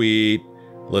of buckwheat,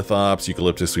 lithops,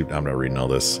 eucalyptus. I'm not reading all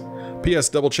this. P.S.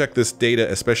 Double check this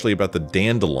data, especially about the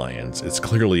dandelions. It's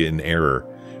clearly in error.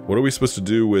 What are we supposed to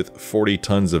do with 40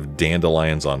 tons of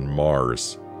dandelions on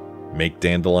Mars? Make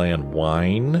dandelion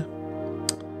wine?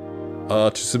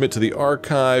 To submit to the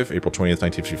archive, April 20th,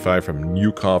 1955, from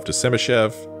Nyukov to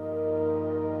Semeshev.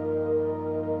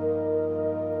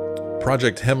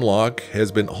 Project Hemlock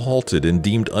has been halted and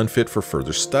deemed unfit for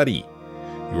further study.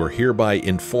 You are hereby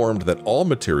informed that all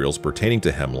materials pertaining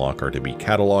to Hemlock are to be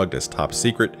cataloged as top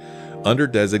secret under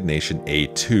designation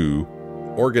A2,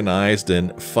 organized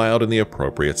and filed in the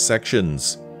appropriate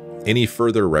sections. Any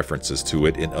further references to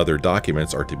it in other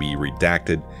documents are to be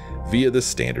redacted via the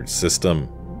standard system.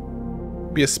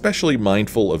 Be especially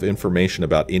mindful of information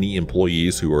about any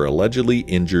employees who are allegedly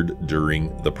injured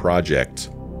during the project.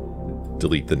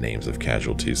 Delete the names of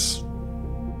casualties.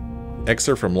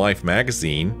 Excerpt from Life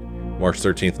magazine, March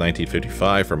 13th,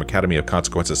 1955, from Academy of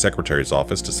Consequences Secretary's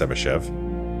Office to Semeshev.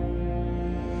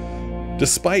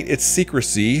 Despite its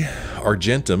secrecy,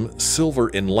 argentum, silver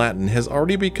in Latin, has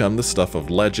already become the stuff of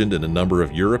legend in a number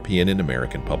of European and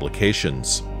American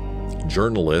publications.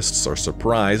 Journalists are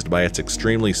surprised by its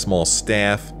extremely small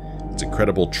staff, its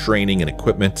incredible training and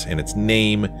equipment, and its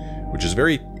name, which is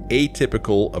very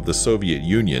atypical of the Soviet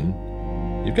Union.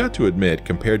 You've got to admit,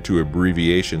 compared to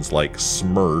abbreviations like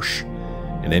SMERSH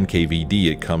and NKVD,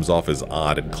 it comes off as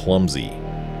odd and clumsy.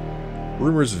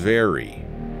 Rumors vary.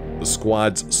 The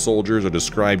squad's soldiers are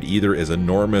described either as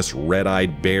enormous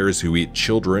red-eyed bears who eat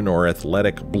children or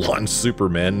athletic blonde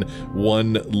supermen,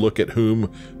 one look at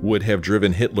whom would have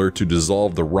driven Hitler to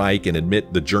dissolve the Reich and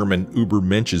admit the German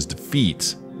Übermensch's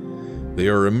defeat. They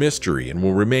are a mystery and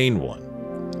will remain one.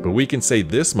 But we can say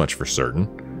this much for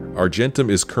certain.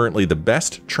 Argentum is currently the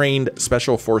best trained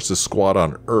Special Forces squad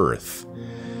on Earth.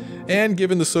 And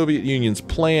given the Soviet Union's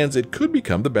plans, it could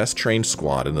become the best trained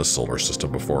squad in the solar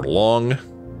system before long.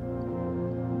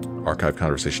 Archive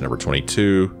conversation number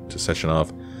 22 to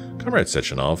Sechenov. Comrade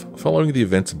Sechenov, following the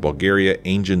events in Bulgaria,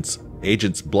 agents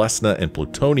Blesna and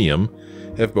Plutonium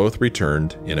have both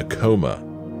returned in a coma.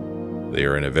 They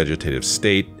are in a vegetative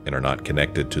state and are not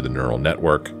connected to the neural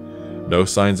network. No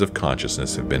signs of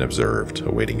consciousness have been observed,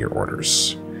 awaiting your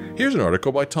orders. Here's an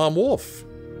article by Tom Wolfe.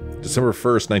 December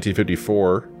 1st,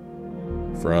 1954,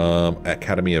 from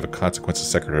Academy of Consequences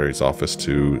Secretary's Office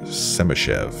to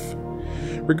Semeshev.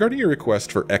 Regarding your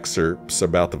request for excerpts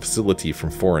about the facility from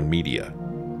foreign media.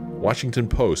 Washington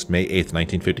Post, May 8th,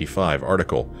 1955,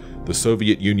 article, The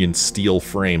Soviet Union's Steel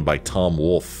Frame by Tom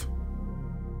Wolfe.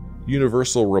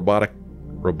 Universal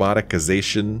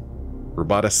roboticization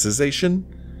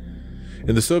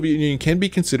in the Soviet Union can be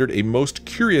considered a most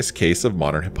curious case of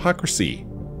modern hypocrisy.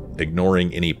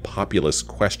 Ignoring any populist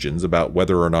questions about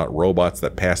whether or not robots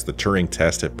that pass the Turing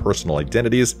test have personal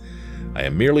identities, I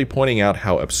am merely pointing out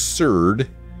how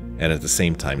absurd, and at the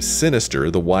same time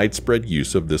sinister, the widespread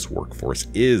use of this workforce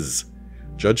is.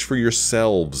 Judge for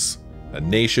yourselves. A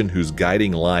nation whose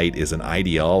guiding light is an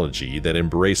ideology that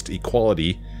embraced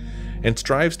equality and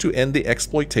strives to end the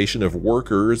exploitation of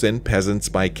workers and peasants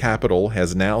by capital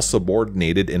has now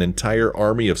subordinated an entire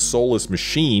army of soulless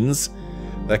machines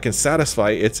that can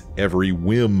satisfy its every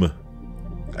whim.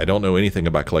 I don't know anything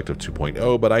about Collective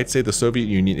 2.0, but I'd say the Soviet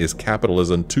Union is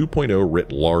capitalism 2.0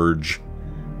 writ large.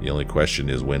 The only question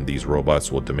is when these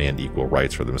robots will demand equal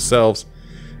rights for themselves,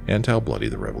 and how bloody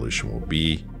the revolution will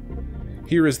be.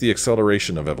 Here is the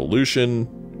acceleration of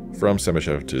evolution from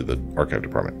Semeshev to the Archive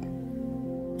Department.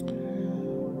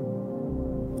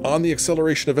 On the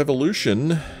acceleration of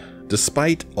evolution,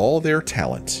 despite all their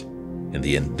talent and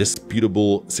the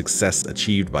indisputable success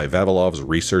achieved by Vavilov's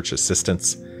research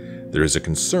assistants, there is a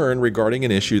concern regarding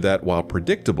an issue that, while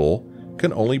predictable,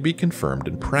 can only be confirmed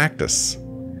in practice.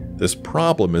 This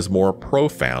problem is more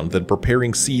profound than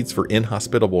preparing seeds for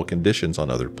inhospitable conditions on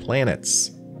other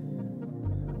planets.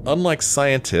 Unlike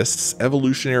scientists,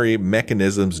 evolutionary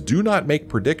mechanisms do not make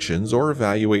predictions or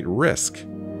evaluate risk.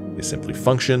 They simply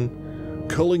function,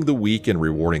 culling the weak and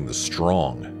rewarding the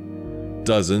strong.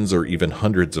 Dozens or even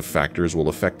hundreds of factors will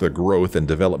affect the growth and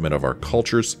development of our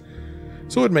cultures,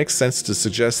 so it makes sense to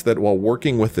suggest that while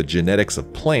working with the genetics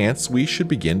of plants, we should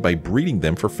begin by breeding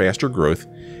them for faster growth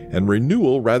and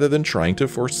renewal rather than trying to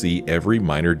foresee every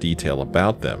minor detail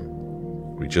about them.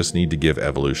 We just need to give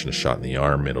evolution a shot in the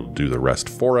arm, it'll do the rest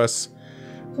for us,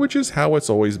 which is how it's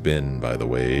always been, by the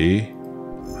way.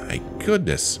 My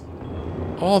goodness,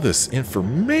 all this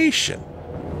information.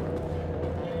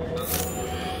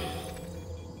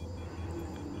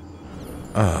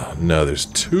 Oh no, there's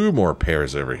 2 more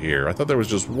pairs over here. I thought there was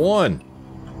just 1.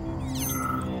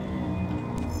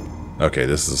 Okay,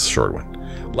 this is a short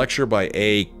one. Lecture by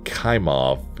A.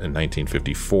 Kaimov in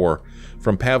 1954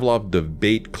 from Pavlov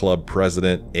Debate Club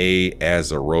President A.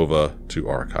 Azarova to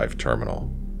Archive Terminal.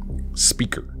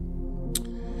 Speaker.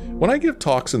 When I give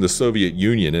talks in the Soviet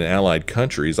Union and allied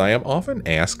countries, I am often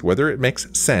asked whether it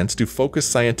makes sense to focus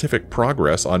scientific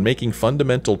progress on making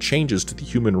fundamental changes to the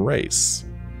human race.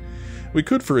 We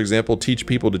could, for example, teach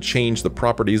people to change the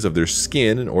properties of their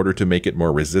skin in order to make it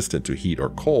more resistant to heat or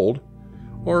cold,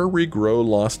 or regrow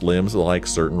lost limbs like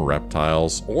certain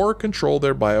reptiles, or control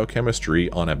their biochemistry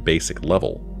on a basic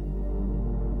level.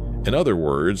 In other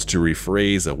words, to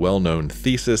rephrase a well-known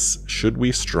thesis, should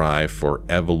we strive for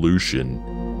evolution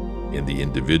in the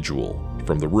individual?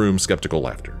 From the room, skeptical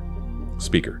laughter.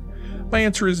 Speaker. My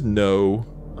answer is no.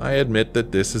 I admit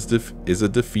that this is a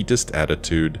defeatist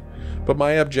attitude. But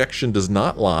my objection does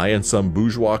not lie in some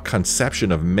bourgeois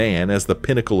conception of man as the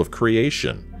pinnacle of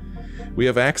creation. We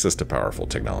have access to powerful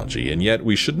technology, and yet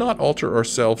we should not alter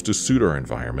ourselves to suit our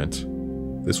environment.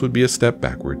 This would be a step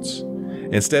backwards.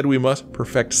 Instead, we must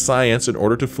perfect science in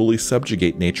order to fully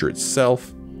subjugate nature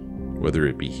itself, whether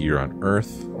it be here on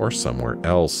Earth or somewhere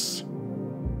else.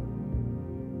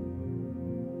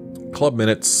 Club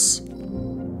Minutes,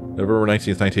 November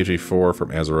 19th, 1984, from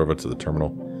Azarova to the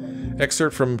Terminal.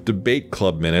 Excerpt from Debate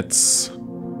Club Minutes.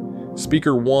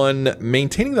 Speaker 1.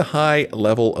 Maintaining the high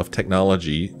level of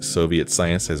technology Soviet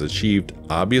science has achieved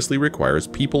obviously requires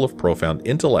people of profound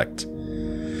intellect.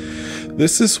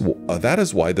 That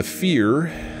is why the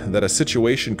fear that a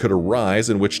situation could arise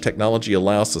in which technology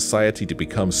allows society to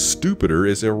become stupider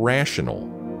is irrational.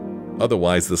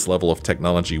 Otherwise, this level of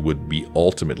technology would be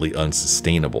ultimately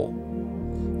unsustainable.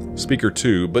 Speaker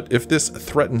 2, but if this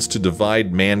threatens to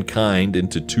divide mankind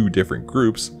into 2 different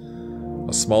groups,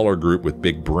 a smaller group with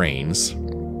big brains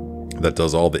that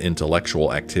does all the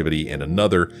intellectual activity and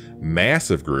another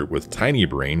massive group with tiny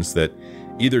brains that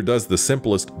either does the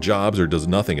simplest jobs or does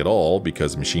nothing at all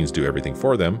because machines do everything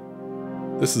for them,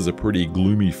 this is a pretty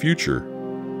gloomy future.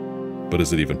 But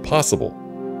is it even possible?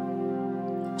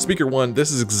 Speaker 1,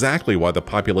 this is exactly why the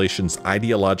population's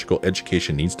ideological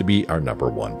education needs to be our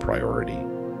 #1 priority.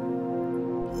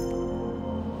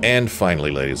 And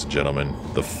finally, ladies and gentlemen,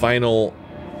 the final,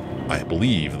 I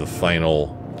believe, the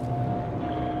final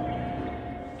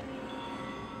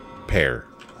pair.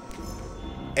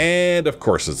 And of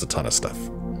course, it's a ton of stuff.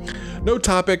 No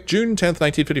topic, June 10th,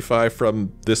 1955,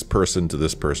 from this person to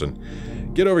this person.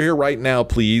 Get over here right now,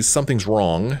 please. Something's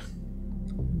wrong.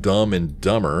 Dumb and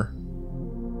Dumber.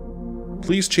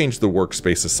 Please change the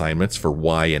workspace assignments for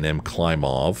Y and M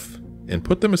Klimov and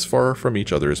put them as far from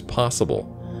each other as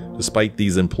possible. Despite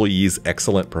these employees'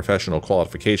 excellent professional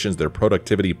qualifications, their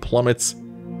productivity plummets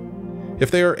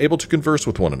if they are able to converse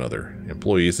with one another.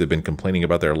 Employees have been complaining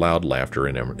about their loud laughter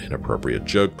and inappropriate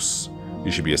jokes.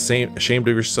 You should be ashamed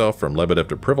of yourself, from Lebedev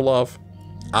to Privalov.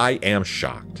 I am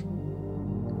shocked.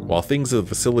 While things at the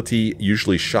facility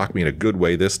usually shock me in a good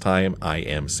way, this time I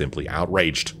am simply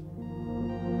outraged.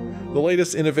 The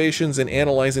latest innovations in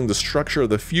analyzing the structure of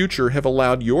the future have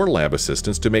allowed your lab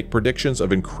assistants to make predictions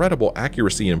of incredible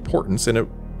accuracy and importance, and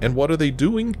what are they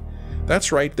doing?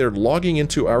 That's right, they're logging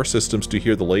into our systems to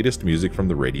hear the latest music from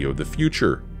the radio of the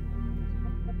future.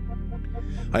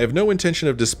 I have no intention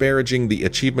of disparaging the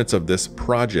achievements of this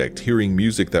project. Hearing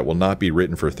music that will not be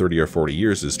written for 30 or 40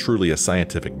 years is truly a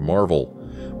scientific marvel,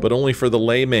 but only for the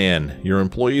layman. Your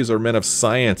employees are men of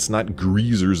science, not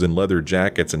greasers in leather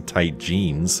jackets and tight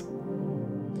jeans.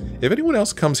 If anyone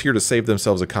else comes here to save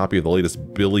themselves a copy of the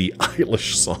latest Billie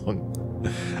Eilish song,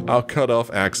 I'll cut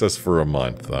off access for a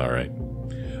month. All right.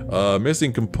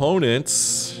 Missing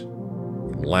components.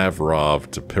 Lavrov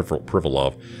to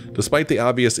Privalov. Despite the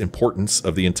obvious importance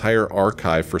of the entire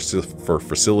archive for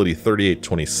Facility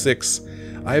 3826,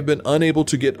 I have been unable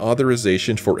to get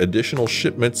authorization for additional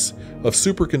shipments of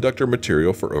superconductor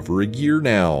material for over a year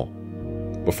now.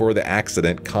 Before the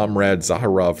accident, Comrade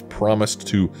Zaharov promised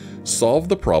to solve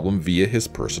the problem via his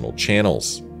personal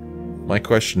channels. My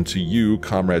question to you,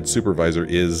 Comrade Supervisor,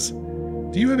 is,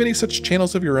 do you have any such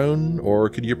channels of your own, or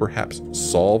could you perhaps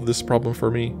solve this problem for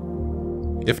me?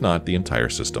 If not, the entire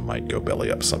system might go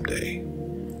belly up someday.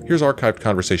 Here's archived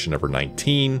conversation number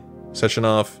 19. Session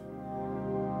off.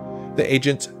 The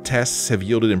agent's tests have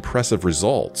yielded impressive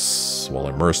results. While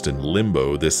immersed in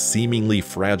limbo, this seemingly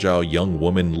fragile young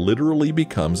woman literally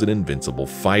becomes an invincible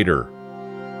fighter.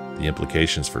 The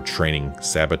implications for training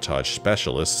sabotage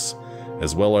specialists,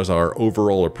 as well as our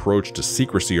overall approach to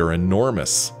secrecy, are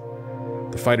enormous.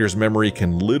 The fighter's memory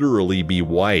can literally be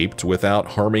wiped without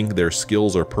harming their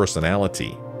skills or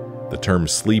personality. The term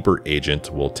sleeper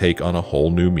agent will take on a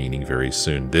whole new meaning very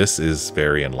soon. This is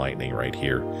very enlightening right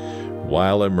here.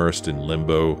 While immersed in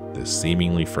limbo, this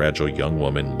seemingly fragile young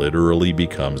woman literally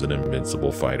becomes an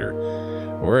invincible fighter.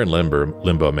 We're in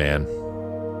limbo, man.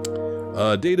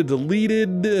 Data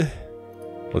deleted.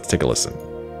 Let's take a listen.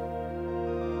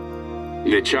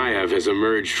 Nechayev has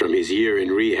emerged from his year in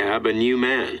rehab a new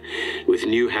man, with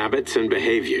new habits and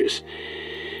behaviors.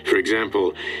 For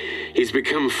example, he's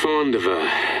become fond of a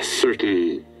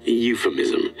certain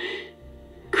euphemism.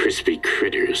 Crispy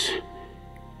critters.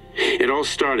 It all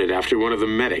started after one of the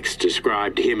medics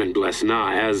described him and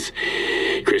Blesna as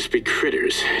crispy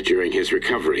critters during his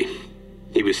recovery.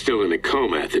 He was still in a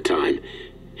coma at the time.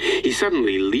 He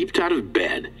suddenly leaped out of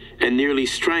bed and nearly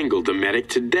strangled the medic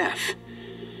to death.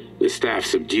 The staff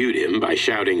subdued him by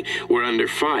shouting, "We're under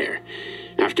fire,"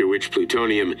 after which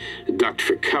Plutonium ducked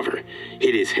for cover,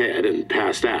 hit his head, and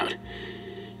passed out.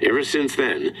 Ever since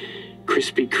then,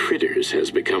 crispy critters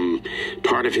has become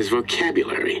part of his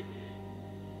vocabulary.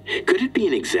 Could it be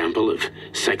an example of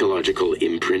psychological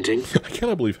imprinting? I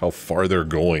cannot believe how far they're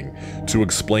going to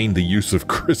explain the use of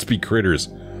crispy critters.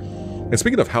 And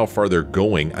speaking of how far they're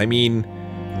going, I mean,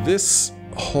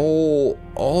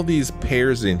 all these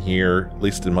pairs in here, at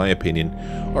least in my opinion,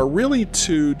 are really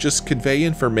to just convey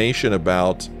information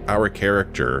about our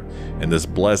character and this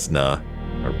Blesna,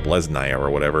 or Blesnaya, or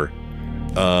whatever.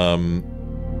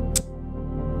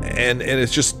 And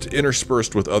it's just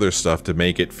interspersed with other stuff to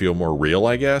make it feel more real,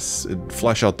 I guess. And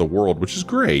flesh out the world, which is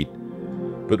great.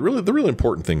 But really, the really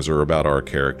important things are about our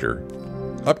character.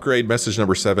 Upgrade, message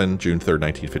number 7, June 3rd,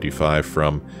 1955,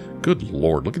 from, good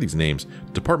lord, look at these names,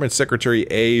 Department Secretary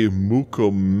A.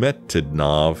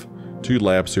 Mukometidnov to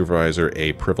Lab Supervisor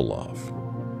A. Privalov.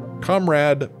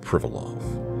 Comrade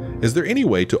Privalov, is there any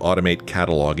way to automate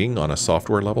cataloging on a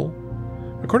software level?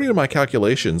 According to my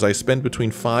calculations, I spend between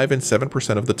 5 and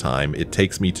 7% of the time it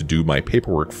takes me to do my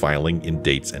paperwork filing in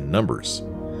dates and numbers.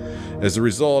 As a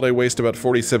result, I waste about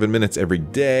 47 minutes every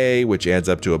day, which adds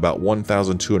up to about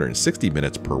 1,260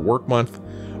 minutes per work month,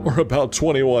 or about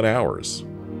 21 hours.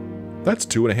 That's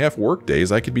 2.5 work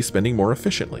days I could be spending more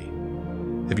efficiently.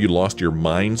 Have you lost your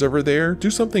minds over there?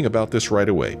 Do something about this right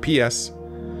away. P.S.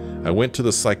 I went to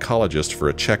the psychologist for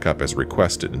a checkup as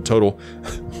requested. In total,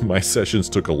 my sessions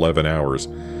took 11 hours,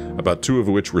 about 2 of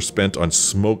which were spent on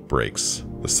smoke breaks.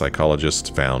 The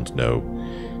psychologist found no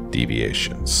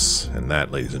deviations. And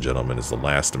that, ladies and gentlemen, is the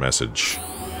last message,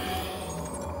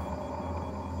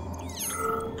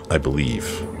 I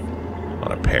believe,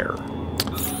 on a pair.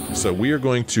 So we are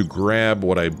going to grab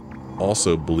what I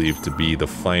also believe to be the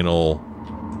final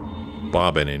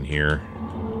bobbin in here.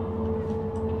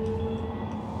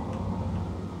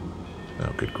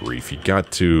 Oh, good grief. You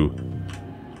got to...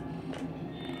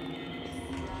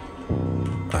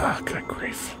 Ah, good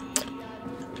grief.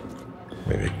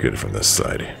 Maybe I can get it from this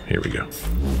side. Here we go.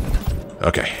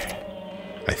 Okay.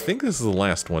 I think this is the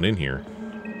last one in here.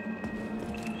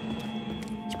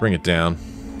 Let's bring it down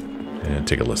and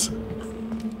take a listen.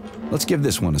 Let's give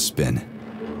this one a spin.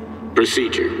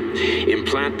 Procedure.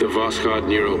 Implant the Voskhod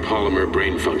neuropolymer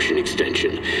brain function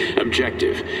extension.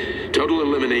 Objective. Total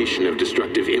elimination of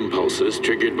destructive impulses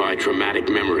triggered by traumatic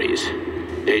memories.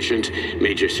 Patient,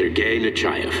 Major Sergei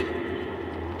Nechayev.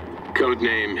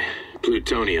 Codename,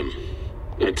 Plutonium.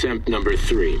 Attempt number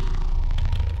 3.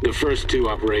 The first 2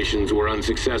 operations were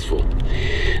unsuccessful.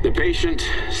 The patient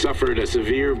suffered a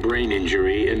severe brain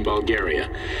injury in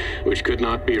Bulgaria, which could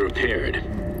not be repaired.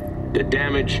 The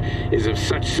damage is of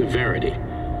such severity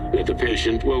that the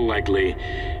patient will likely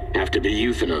have to be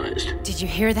euthanized. Did you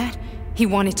hear that? He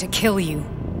wanted to kill you.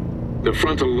 The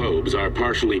frontal lobes are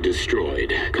partially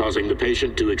destroyed, causing the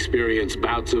patient to experience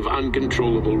bouts of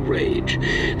uncontrollable rage.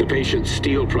 The patient's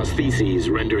steel prostheses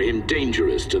render him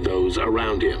dangerous to those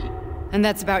around him. And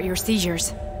that's about your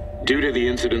seizures. Due to the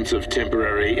incidence of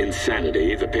temporary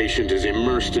insanity, the patient is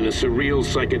immersed in a surreal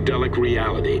psychedelic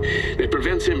reality that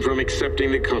prevents him from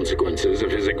accepting the consequences of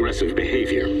his aggressive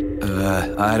behavior.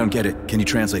 I don't get it. Can you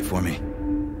translate for me?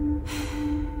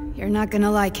 You're not gonna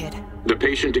like it. The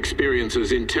patient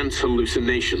experiences intense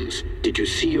hallucinations. Did you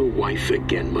see your wife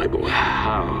again, my boy?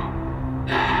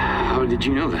 How did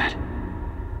you know that?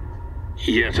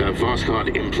 Yet a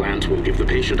Voskhod implant will give the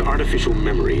patient artificial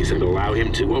memories and allow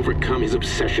him to overcome his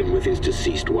obsession with his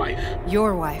deceased wife.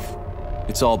 Your wife.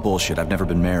 It's all bullshit. I've never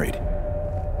been married.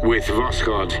 With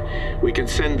Voskhod, we can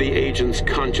send the agent's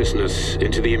consciousness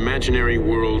into the imaginary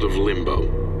world of limbo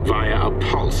via a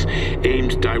pulse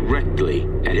aimed directly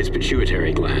at his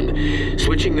pituitary gland,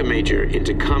 switching the Major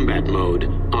into combat mode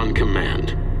on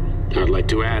command. I'd like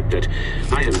to add that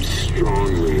I am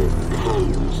strongly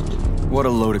opposed. What a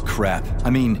load of crap. I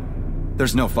mean,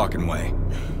 there's no fucking way.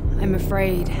 I'm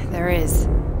afraid there is.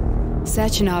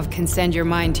 Sechenov can send your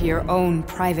mind to your own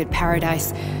private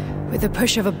paradise with the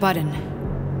push of a button.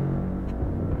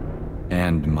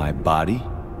 And my body?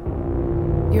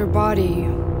 Your body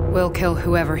will kill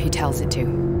whoever he tells it to.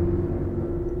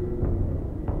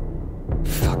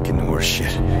 Fucking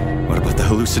horseshit. What about the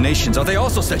hallucinations? Are they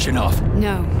also Sechenov?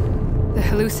 No. The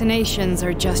hallucinations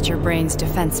are just your brain's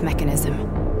defense mechanism.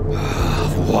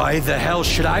 Why the hell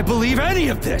should I believe any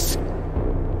of this?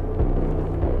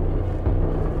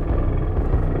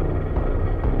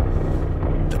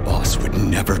 The boss would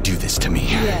never do this to me.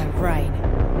 Yeah, right.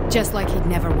 Just like he'd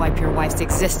never wipe your wife's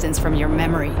existence from your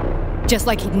memory. Just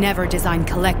like he'd never design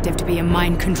Collective to be a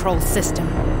mind control system.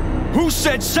 Who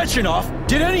said Sechenov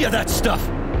did any of that stuff?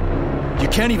 You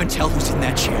can't even tell who's in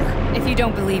that chair. If you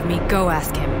don't believe me, go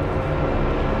ask him.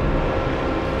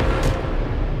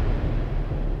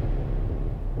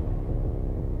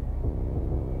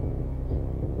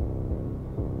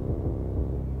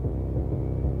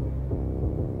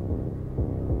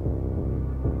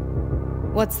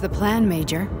 What's the plan,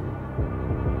 Major?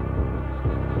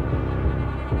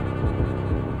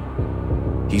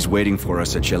 He's waiting for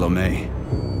us at Chelomey.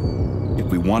 If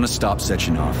we want to stop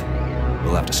Sechenov,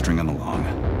 we'll have to string him along.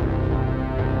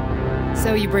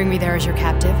 So you bring me there as your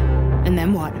captive, and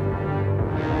then what?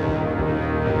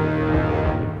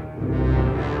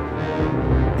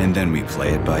 And then we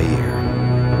play it by ear.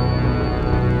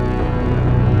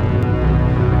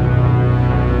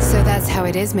 So that's how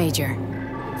it is, Major.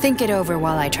 Think it over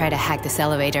while I try to hack this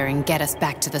elevator and get us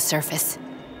back to the surface.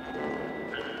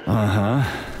 Uh-huh.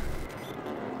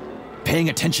 Paying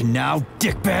attention now,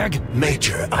 dickbag?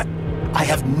 Major, I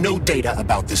have no data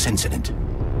about this incident.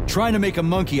 Trying to make a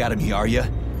monkey out of me, are you?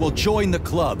 Well, join the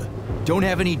club. Don't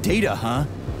have any data, huh?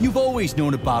 You've always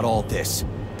known about all this.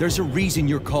 There's a reason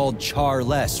you're called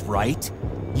Charless, right?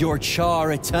 You're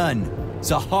Char-a-ton.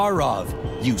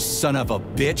 Zaharov, you son of a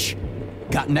bitch.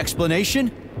 Got an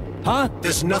explanation? Huh?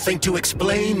 There's nothing to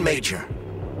explain, Major.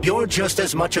 You're just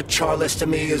as much a Charless to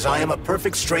me as I am a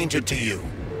perfect stranger to you.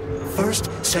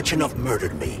 First, Sechenov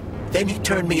murdered me. Then he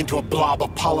turned me into a blob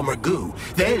of polymer goo.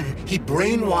 Then he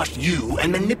brainwashed you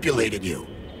and manipulated you.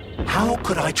 How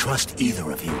could I trust either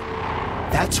of you?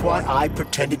 That's why I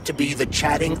pretended to be the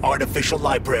chatting artificial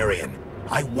librarian.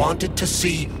 I wanted to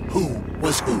see who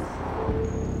was who.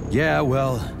 Yeah,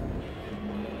 well,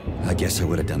 I guess I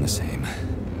would have done the same.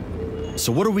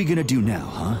 So what are we gonna do now,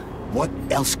 huh? What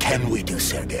else can we do,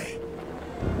 Sergei?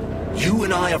 You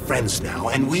and I are friends now,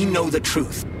 and we know the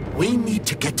truth. We need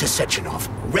to get to Sechenov,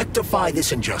 rectify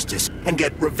this injustice, and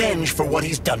get revenge for what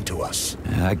he's done to us.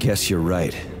 I guess you're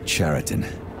right, Chariton.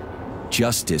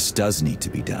 Justice does need to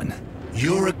be done.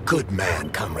 You're a good man,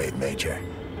 Comrade Major.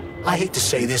 I hate to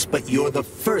say this, but you're the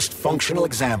first functional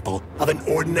example of an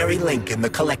ordinary link in the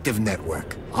Collective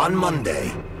network. On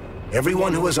Monday,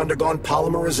 everyone who has undergone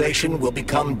polymerization will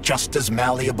become just as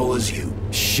malleable as you.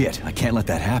 Shit, I can't let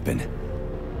that happen.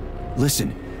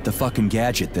 Listen, the fucking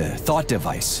gadget, the thought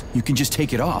device, you can just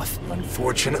take it off.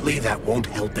 Unfortunately, that won't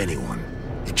help anyone.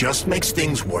 It just makes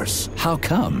things worse. How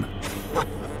come?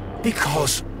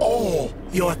 Because all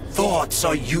your thoughts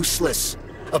are useless.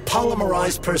 A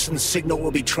polymerized person's signal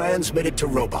will be transmitted to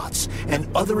robots and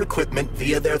other equipment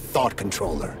via their thought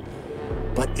controller.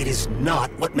 but it is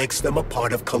not what makes them a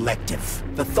part of Collective.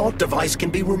 The thought device can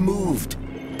be removed,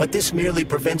 but this merely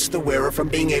prevents the wearer from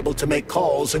being able to make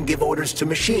calls and give orders to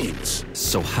machines.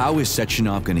 So how is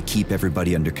Sechenov gonna keep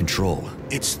everybody under control?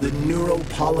 It's the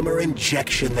neuropolymer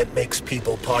injection that makes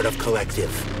people part of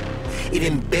Collective. It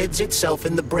embeds itself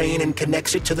in the brain and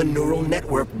connects it to the neural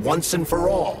network once and for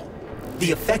all.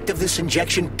 The effect of this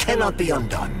injection cannot be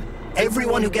undone.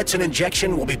 Everyone who gets an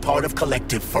injection will be part of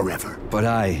Collective forever. But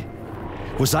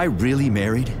was I really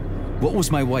married? What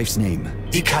was my wife's name?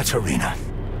 Ekaterina.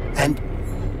 And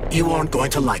you aren't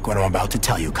going to like what I'm about to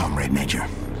tell you, Comrade Major.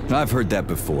 I've heard that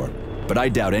before, but I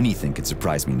doubt anything could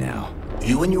surprise me now.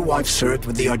 You and your wife served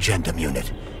with the Argentum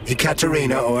unit.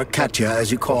 Ekaterina, or Katya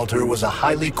as you called her, was a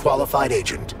highly qualified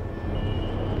agent.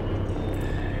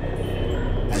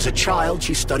 As a child,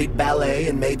 she studied ballet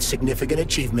and made significant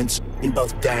achievements in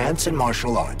both dance and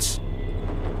martial arts.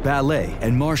 Ballet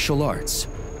and martial arts?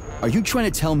 Are you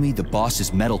trying to tell me the boss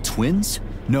is metal twins?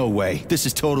 No way. This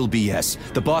is total BS.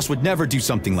 The boss would never do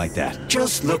something like that.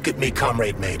 Just look at me,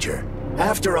 Comrade Major.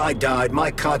 After I died,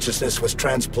 my consciousness was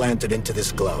transplanted into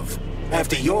this glove.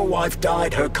 After your wife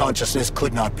died, her consciousness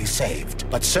could not be saved.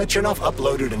 But Sechenov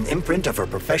uploaded an imprint of her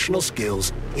professional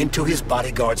skills into his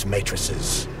bodyguard's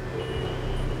matrices.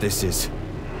 This is...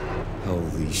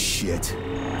 holy shit.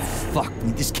 Fuck,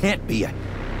 this can't be a...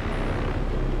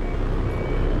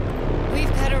 We've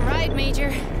got a ride,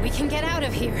 Major. We can get out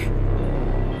of here.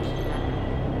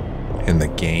 And the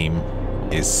game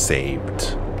is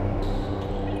saved.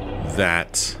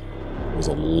 That was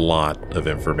a lot of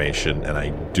information, and I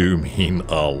do mean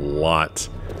a lot.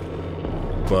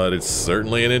 But it's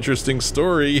certainly an interesting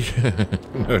story.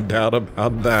 No doubt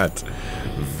about that.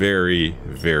 Very,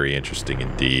 very interesting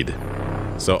indeed.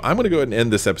 So I'm going to go ahead and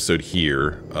end this episode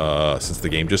here, since the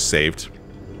game just saved.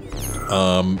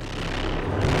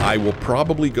 I will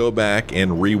probably go back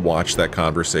and rewatch that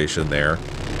conversation there.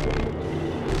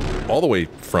 All the way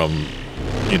from,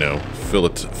 you know,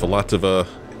 Filatova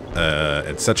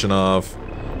and Sechenov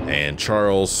and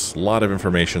Charles. A lot of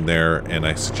information there, and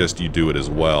I suggest you do it as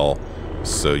well,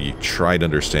 so you try to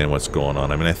understand what's going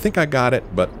on. I mean, I think I got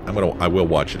it, but I will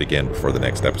watch it again before the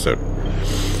next episode.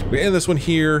 We end this one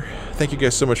here. Thank you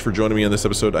guys so much for joining me on this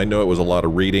episode. I know it was a lot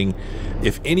of reading.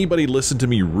 If anybody listened to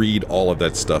me read all of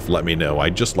that stuff, let me know.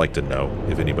 I'd just like to know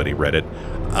if anybody read it.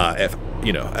 If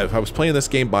I was playing this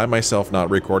game by myself, not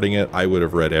recording it, I would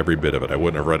have read every bit of it. I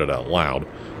wouldn't have read it out loud,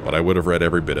 but I would have read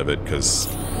every bit of it,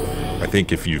 because I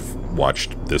think if you've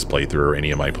watched this playthrough or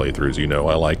any of my playthroughs, you know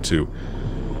I like to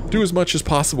do as much as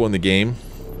possible in the game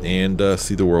and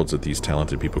see the worlds that these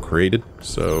talented people created.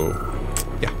 So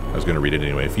yeah, I was going to read it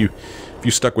anyway. If you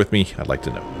stuck with me, I'd like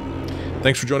to know.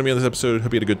 Thanks for joining me on this episode.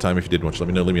 Hope you had a good time. If you did, why don't you let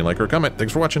me know, leave me a like or a comment.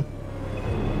 Thanks for watching.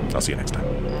 I'll see you next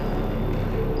time.